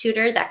math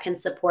tutor that can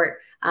support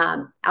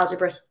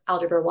Algebra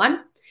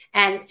 1.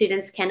 And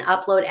students can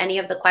upload any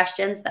of the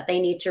questions that they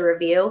need to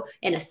review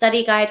in a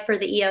study guide for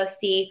the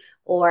EOC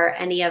or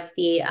any of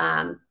the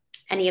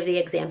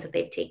exams that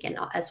they've taken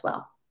as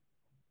well.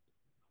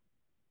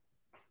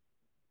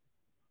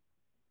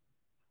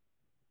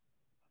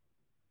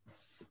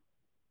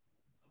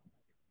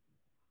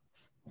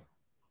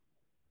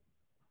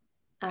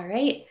 All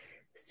right.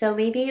 So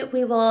maybe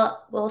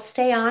we'll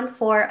stay on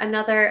for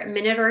another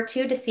minute or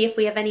two to see if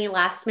we have any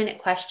last minute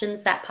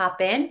questions that pop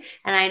in.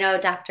 And I know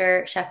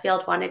Dr.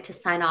 Sheffield wanted to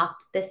sign off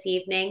this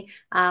evening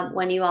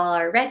when you all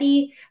are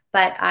ready,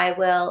 but I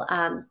will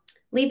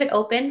leave it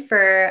open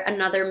for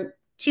another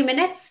 2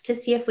 minutes to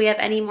see if we have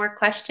any more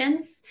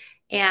questions.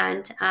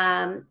 And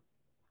I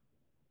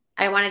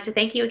wanted to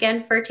thank you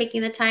again for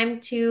taking the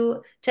time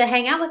to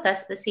hang out with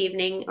us this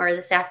evening or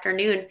this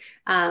afternoon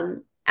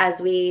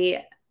as we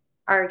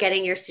are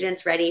getting your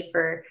students ready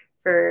for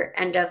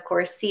end of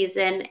course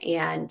season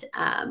and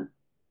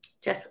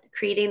just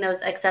creating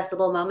those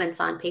accessible moments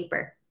on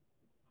paper.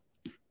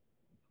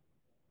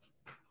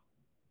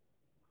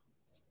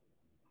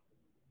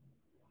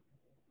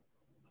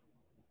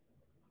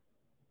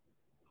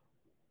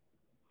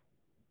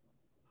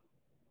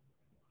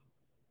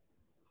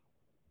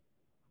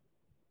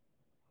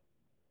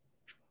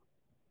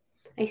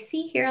 I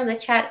see here on the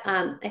chat,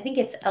 I think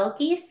it's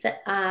Elkis.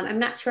 I'm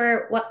not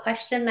sure what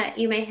question that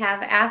you may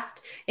have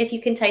asked. If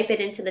you can type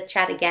it into the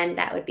chat again,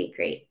 that would be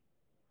great.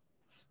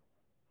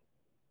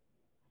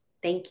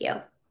 Thank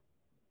you.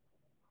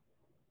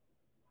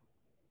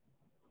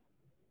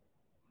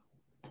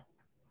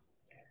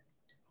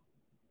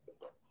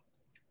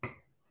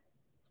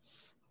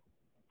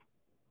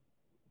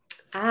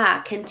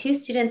 Can two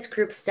students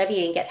group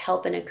study and get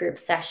help in a group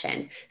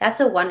session?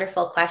 That's a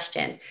wonderful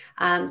question.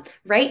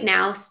 Right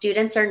now,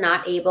 students are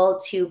not able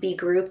to be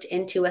grouped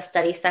into a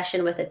study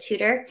session with a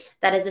tutor.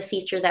 That is a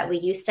feature that we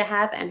used to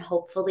have, and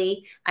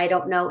hopefully, I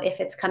don't know if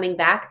it's coming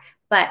back.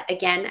 But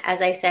again,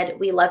 as I said,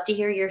 we love to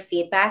hear your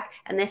feedback.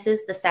 And this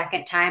is the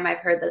second time I've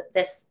heard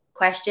this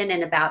question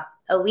in about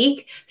a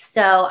week.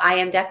 So I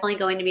am definitely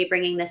going to be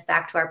bringing this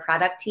back to our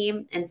product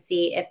team and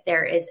see if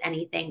there is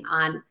anything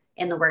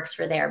in the works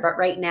for there. But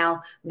right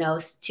now, no,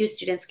 two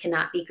students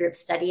cannot be group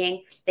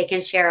studying. They can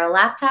share a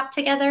laptop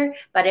together,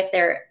 but if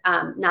they're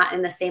not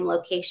in the same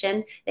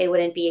location, they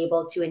wouldn't be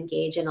able to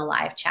engage in a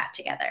live chat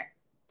together.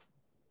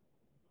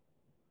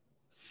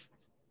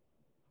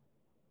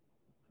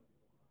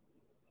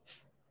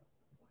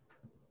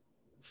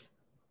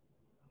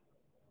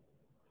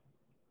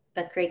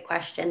 But great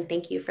question.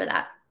 Thank you for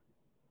that.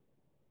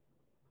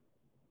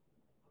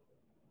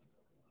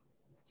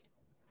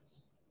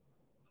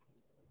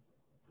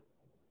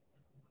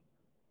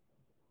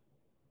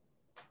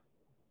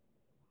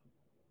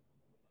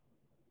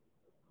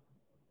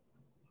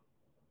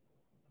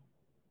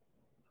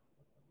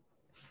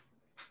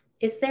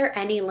 Is there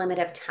any limit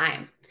of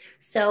time?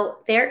 So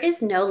there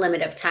is no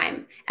limit of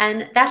time,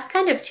 and that's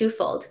kind of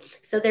twofold.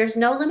 So there's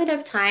no limit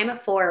of time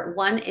for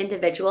one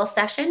individual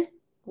session.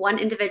 One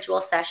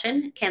individual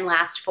session can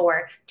last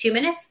for 2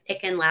 minutes. It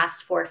can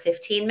last for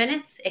 15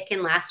 minutes. It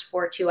can last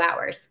for 2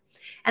 hours.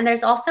 And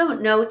there's also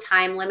no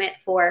time limit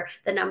for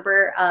the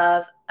number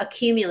of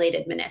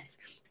accumulated minutes.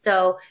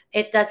 So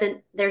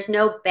there's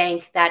no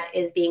bank that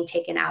is being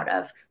taken out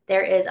of.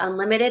 There is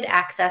unlimited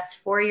access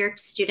for your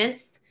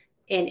students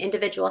in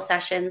individual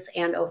sessions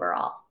and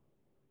overall.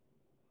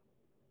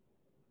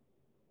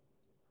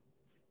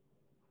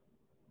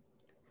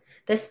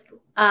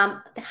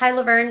 Hi,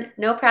 Laverne,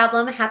 no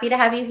problem. Happy to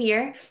have you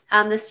here.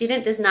 The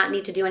student does not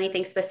need to do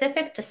anything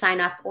specific to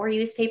sign up or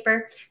use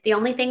Paper. The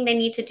only thing they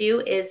need to do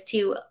is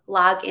to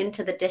log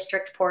into the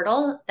district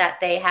portal that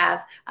they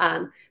have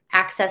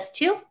access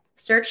to,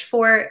 search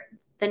for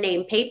the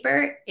name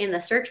Paper in the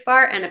search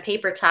bar, and a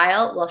paper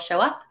tile will show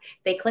up.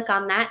 They click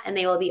on that and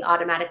they will be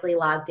automatically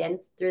logged in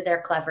through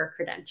their Clever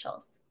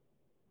credentials.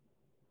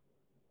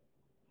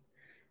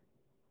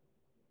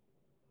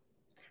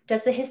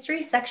 Does the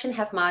history section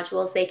have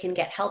modules they can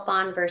get help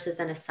on versus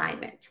an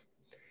assignment?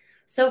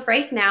 So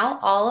right now,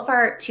 all of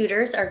our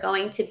tutors are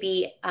going to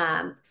be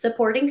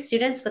supporting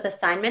students with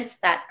assignments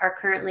that are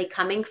currently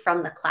coming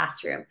from the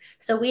classroom.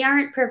 So we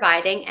aren't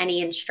providing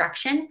any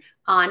instruction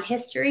on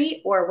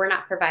history, or we're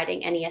not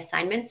providing any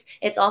assignments.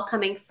 It's all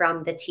coming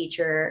from the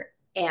teacher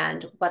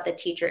and what the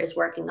teacher is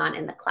working on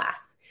in the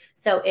class.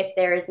 So if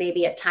there is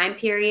maybe a time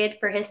period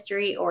for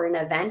history or an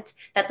event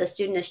that the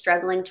student is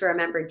struggling to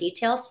remember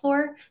details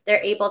for,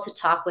 they're able to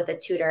talk with a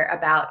tutor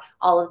about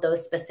all of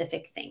those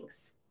specific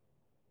things.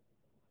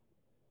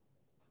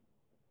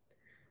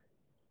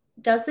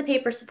 Does the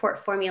paper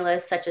support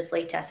formulas such as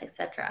LaTeX,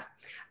 etc.?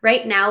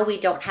 Right now, we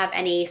don't have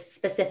any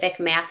specific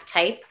math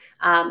type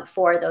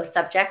for those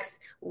subjects.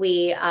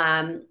 We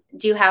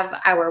do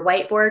have our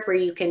whiteboard where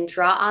you can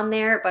draw on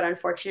there, but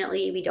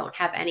unfortunately, we don't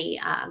have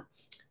any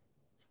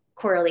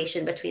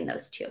correlation between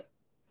those two.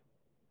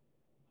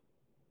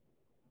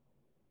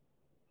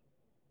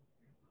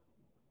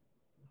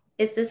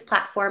 Is this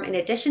platform in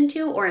addition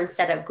to or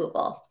instead of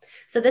Google?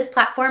 So this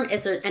platform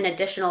is an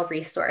additional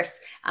resource.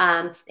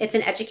 It's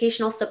an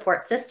educational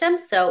support system,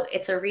 so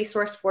it's a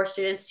resource for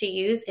students to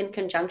use in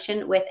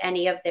conjunction with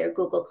any of their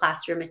Google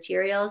Classroom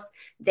materials.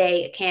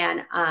 They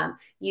can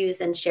use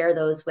and share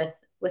those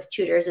with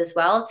tutors as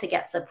well to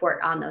get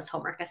support on those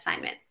homework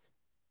assignments.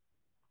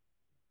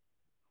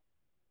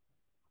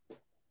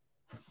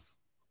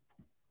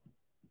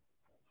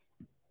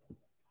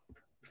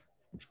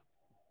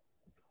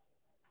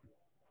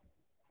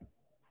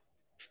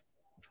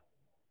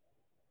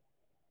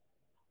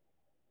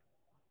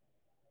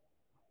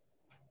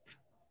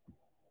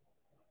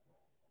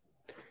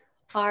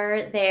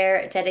 Are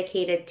there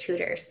dedicated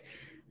tutors?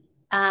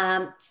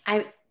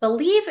 I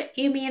believe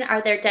you mean,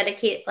 are there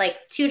dedicated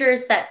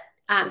tutors that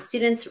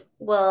students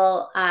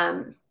will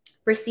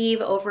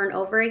receive over and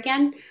over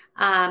again?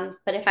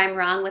 But if I'm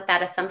wrong with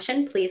that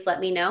assumption, please let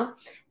me know.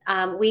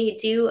 We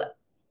do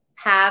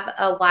have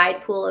a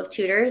wide pool of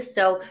tutors.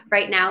 So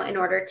right now, in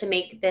order to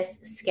make this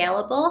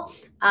scalable,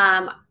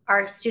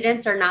 our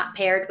students are not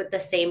paired with the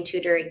same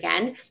tutor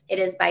again. It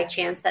is by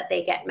chance that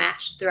they get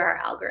matched through our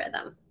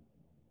algorithm.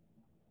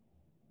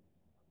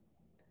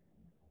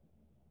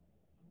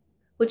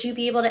 Would you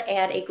be able to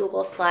add a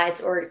Google Slides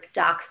or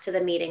Docs to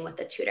the meeting with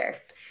the tutor?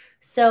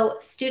 So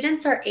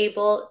students are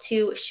able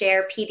to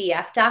share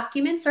PDF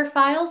documents or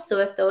files. So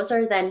if those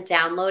are then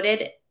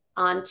downloaded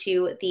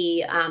onto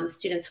the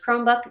student's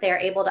Chromebook, they're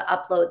able to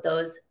upload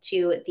those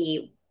to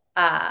the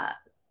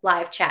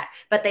live chat,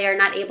 but they are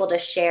not able to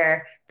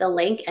share the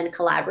link and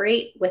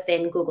collaborate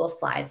within Google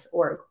Slides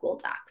or Google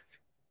Docs.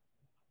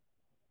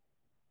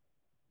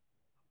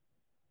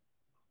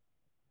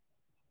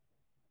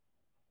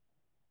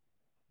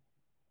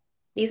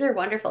 These are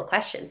wonderful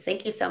questions.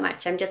 Thank you so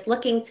much. I'm just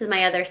looking to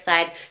my other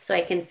side so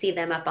I can see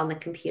them up on the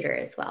computer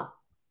as well.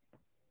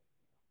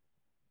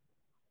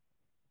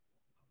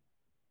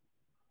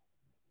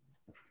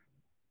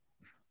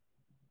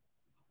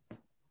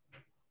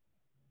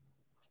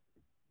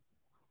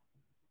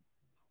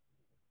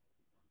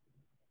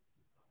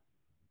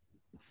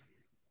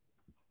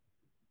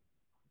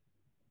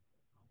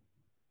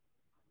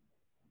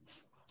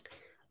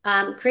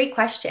 Great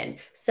question.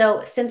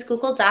 So since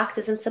Google Docs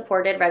isn't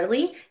supported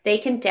readily, they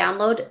can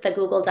download the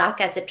Google Doc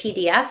as a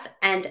PDF.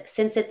 And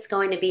since it's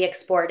going to be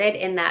exported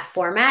in that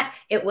format,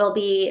 it will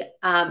be,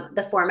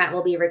 the format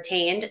will be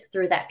retained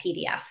through that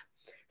PDF.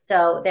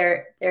 So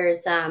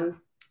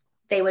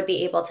they would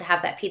be able to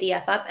have that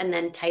PDF up and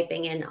then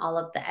typing in all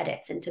of the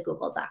edits into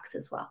Google Docs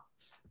as well.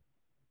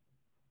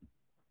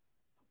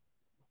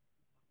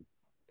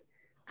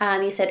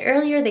 You said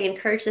earlier they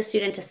encourage the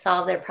student to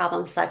solve their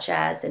problems, such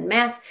as in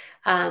math.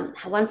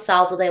 Once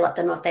solved, will they let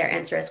them know if their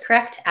answer is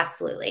correct?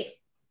 Absolutely.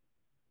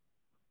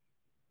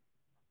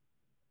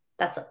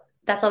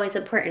 That's always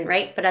important,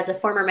 right? But as a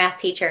former math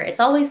teacher, it's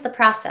always the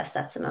process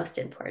that's the most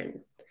important.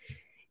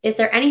 Is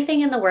there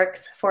anything in the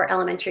works for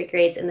elementary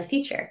grades in the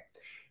future?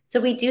 So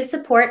we do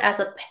support as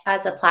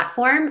a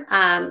platform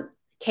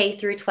K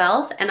through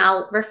 12, and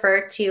I'll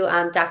refer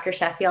to Dr.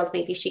 Sheffield.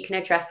 Maybe she can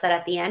address that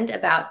at the end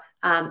about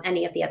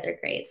any of the other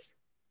grades.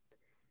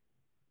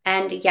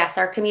 And yes,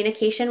 our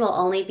communication will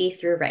only be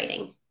through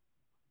writing.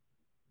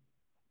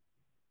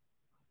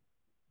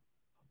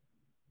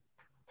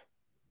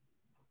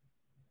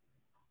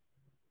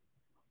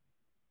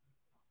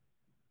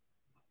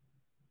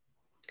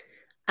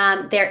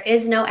 There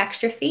is no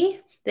extra fee.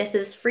 This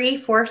is free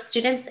for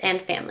students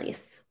and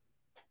families.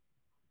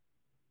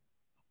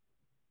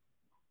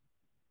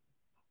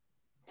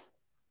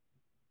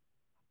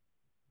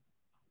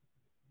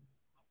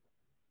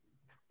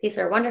 These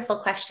are wonderful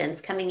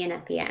questions coming in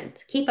at the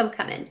end. Keep them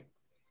coming.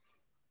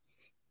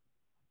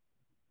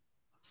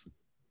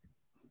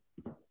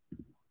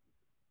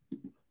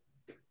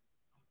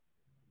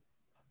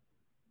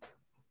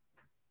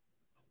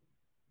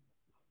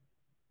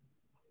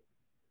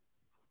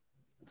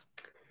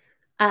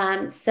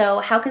 So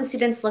how can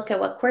students look at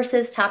what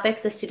courses,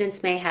 topics the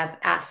students may have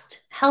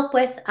asked help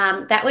with?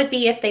 That would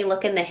be if they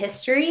look in the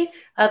history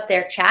of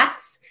their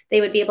chats.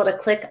 They would be able to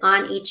click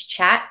on each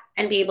chat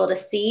and be able to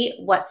see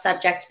what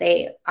subject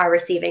they are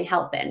receiving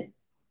help in.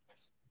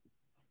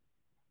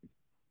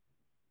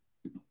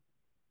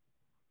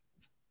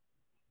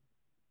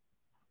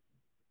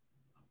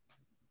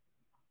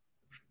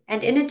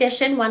 And in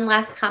addition, one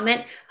last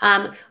comment,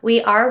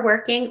 we are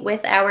working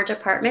with our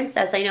departments,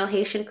 as I know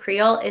Haitian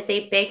Creole is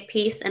a big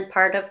piece and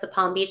part of the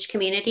Palm Beach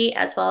community,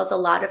 as well as a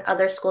lot of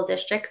other school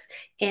districts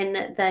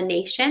in the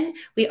nation.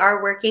 We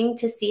are working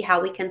to see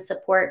how we can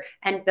support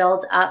and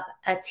build up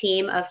a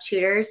team of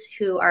tutors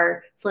who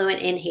are fluent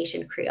in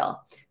Haitian Creole.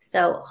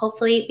 So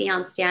hopefully be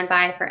on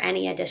standby for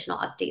any additional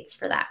updates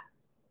for that.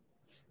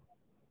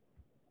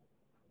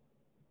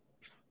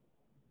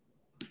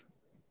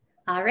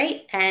 All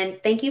right, and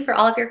thank you for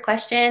all of your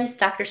questions.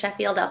 Dr.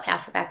 Sheffield, I'll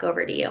pass it back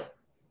over to you.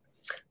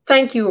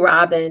 Thank you,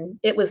 Robin.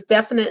 It was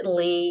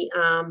definitely,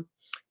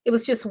 it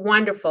was just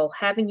wonderful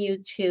having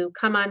you to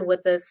come on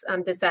with us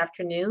this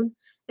afternoon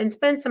and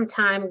spend some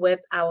time with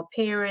our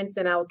parents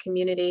and our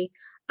community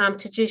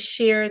to just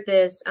share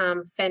this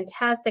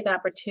fantastic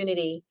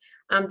opportunity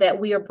that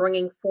we are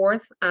bringing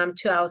forth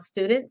to our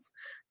students.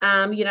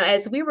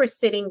 As we were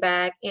sitting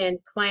back and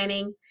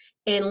planning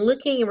and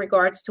looking in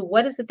regards to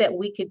what is it that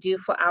we could do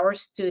for our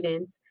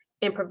students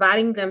and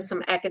providing them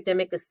some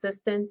academic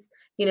assistance.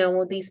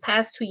 These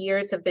past 2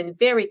 years have been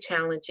very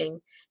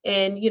challenging.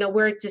 And,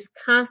 we're just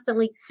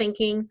constantly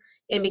thinking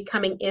and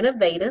becoming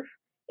innovative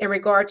in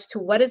regards to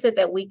what is it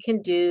that we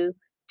can do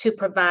to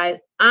provide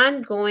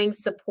ongoing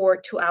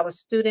support to our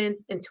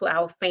students and to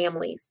our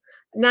families,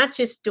 not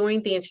just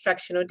during the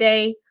instructional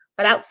day,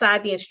 but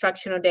outside the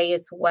instructional day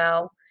as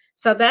well.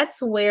 So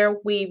that's where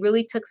we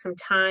really took some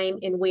time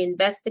and we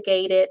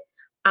investigated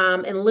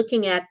and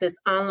looking at this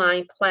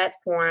online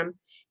platform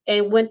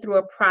and went through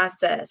a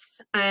process.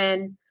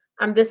 And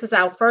this is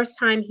our first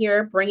time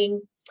here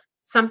bringing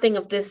something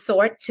of this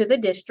sort to the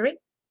district.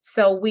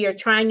 So we are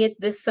trying it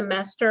this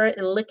semester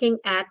and looking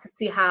at to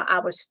see how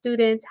our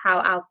students, how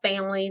our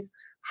families,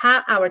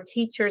 how our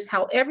teachers,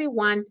 how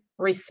everyone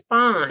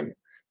respond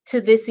to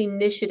this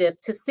initiative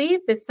to see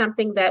if it's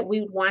something that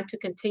we would want to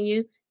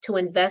continue to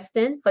invest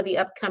in for the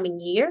upcoming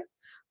year.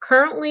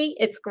 Currently,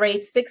 it's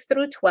grades 6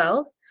 through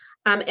 12.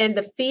 And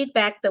the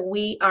feedback that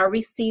we are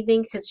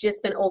receiving has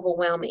just been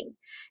overwhelming.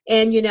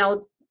 And,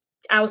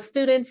 our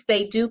students,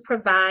 they do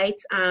provide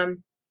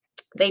some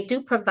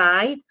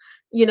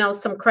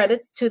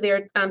credits to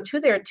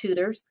their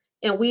tutors.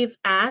 And we've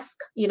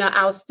asked,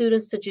 our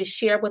students to just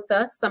share with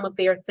us some of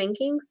their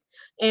thinkings.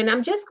 And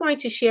I'm just going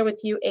to share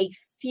with you a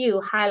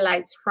few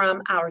highlights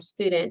from our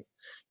students.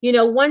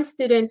 One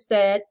student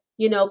said,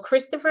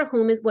 Christopher,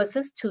 whom was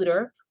his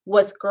tutor,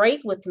 was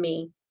great with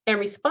me and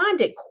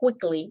responded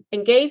quickly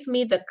and gave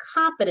me the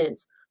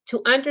confidence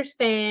to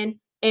understand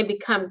and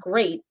become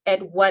great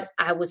at what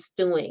I was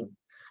doing.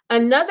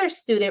 Another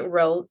student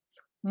wrote,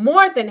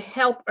 more than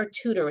help or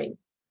tutoring.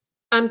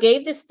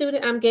 Gave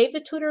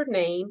the tutor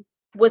name,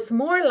 was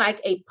more like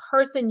a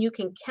person you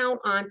can count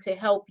on to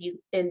help you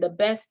in the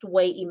best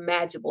way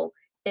imaginable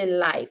in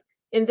life.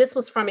 And this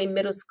was from a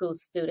middle school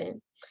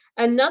student.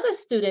 Another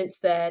student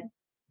said,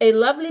 a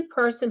lovely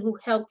person who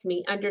helped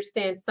me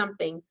understand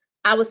something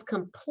I was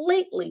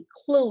completely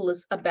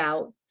clueless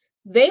about.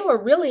 They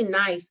were really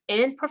nice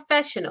and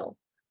professional,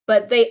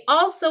 but they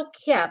also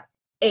kept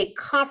a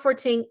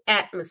comforting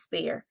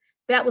atmosphere.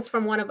 That was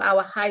from one of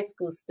our high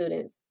school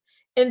students.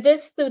 And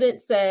this student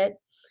said,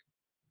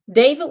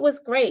 David was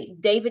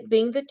great, David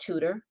being the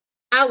tutor.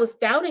 I was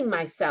doubting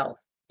myself,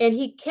 and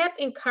he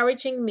kept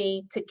encouraging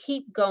me to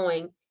keep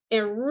going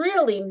and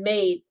really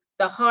made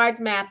the hard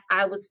math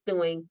I was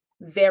doing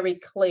very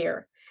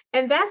clear.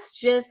 And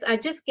I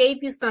just gave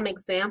you some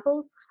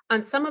examples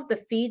on some of the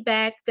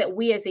feedback that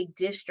we as a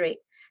district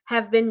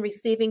have been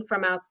receiving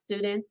from our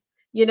students.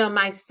 You know,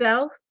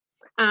 myself,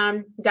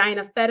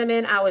 Diana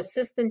Fetterman, our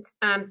assistant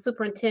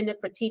superintendent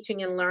for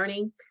teaching and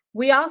learning,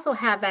 we also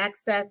have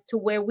access to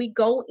where we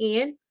go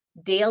in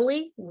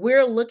daily.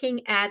 We're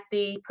looking at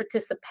the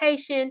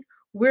participation.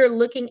 We're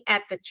looking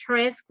at the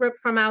transcript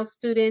from our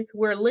students.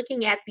 We're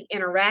looking at the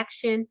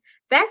interaction.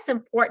 That's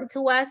important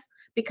to us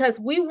because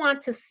we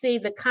want to see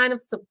the kind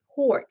of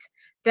support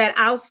that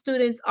our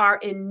students are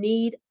in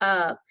need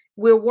of.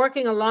 We're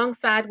working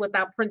alongside with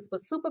our principal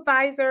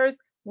supervisors.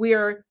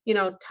 We're,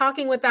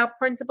 talking with our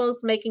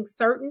principals, making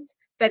certain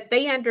that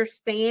they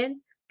understand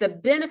the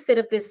benefit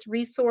of this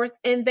resource,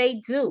 and they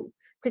do,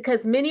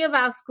 because many of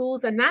our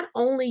schools are not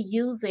only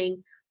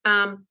using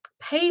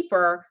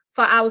paper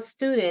for our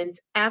students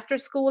after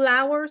school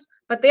hours,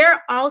 but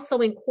they're also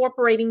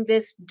incorporating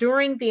this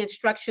during the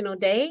instructional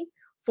day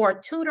for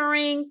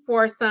tutoring,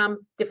 for some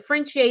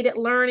differentiated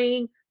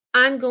learning,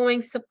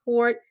 ongoing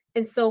support,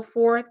 and so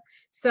forth.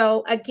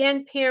 So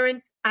again,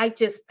 parents, I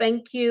just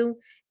thank you.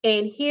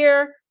 And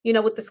here,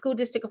 with the School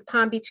District of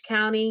Palm Beach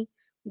County,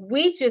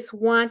 we just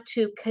want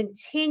to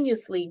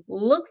continuously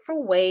look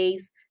for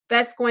ways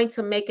that's going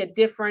to make a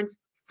difference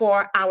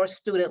for our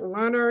student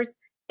learners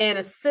and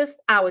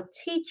assist our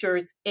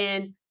teachers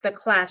in the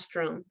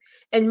classroom.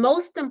 And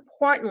most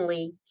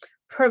importantly,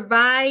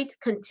 provide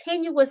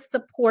continuous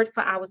support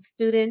for our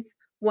students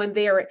when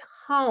they're at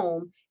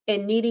home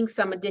and needing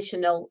some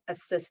additional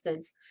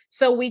assistance.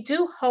 So we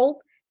do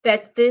hope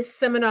that this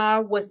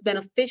seminar was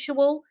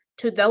beneficial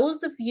to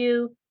those of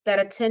you that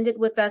attended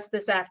with us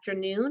this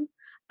afternoon.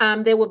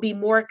 There will be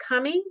more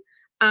coming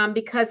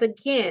because,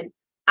 again,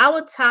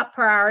 our top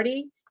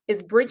priority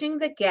is bridging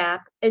the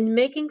gap and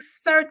making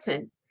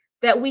certain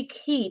that we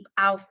keep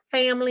our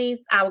families,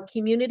 our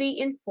community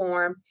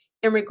informed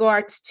in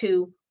regards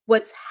to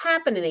what's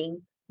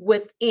happening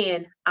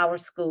within our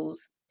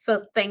schools.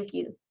 So thank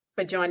you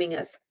for joining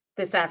us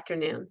this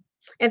afternoon.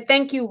 And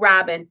thank you,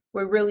 Robin.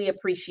 We really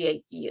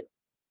appreciate you.